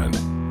with a friend.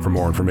 For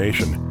more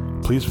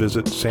information, please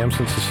visit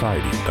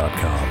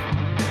samsonsociety.com.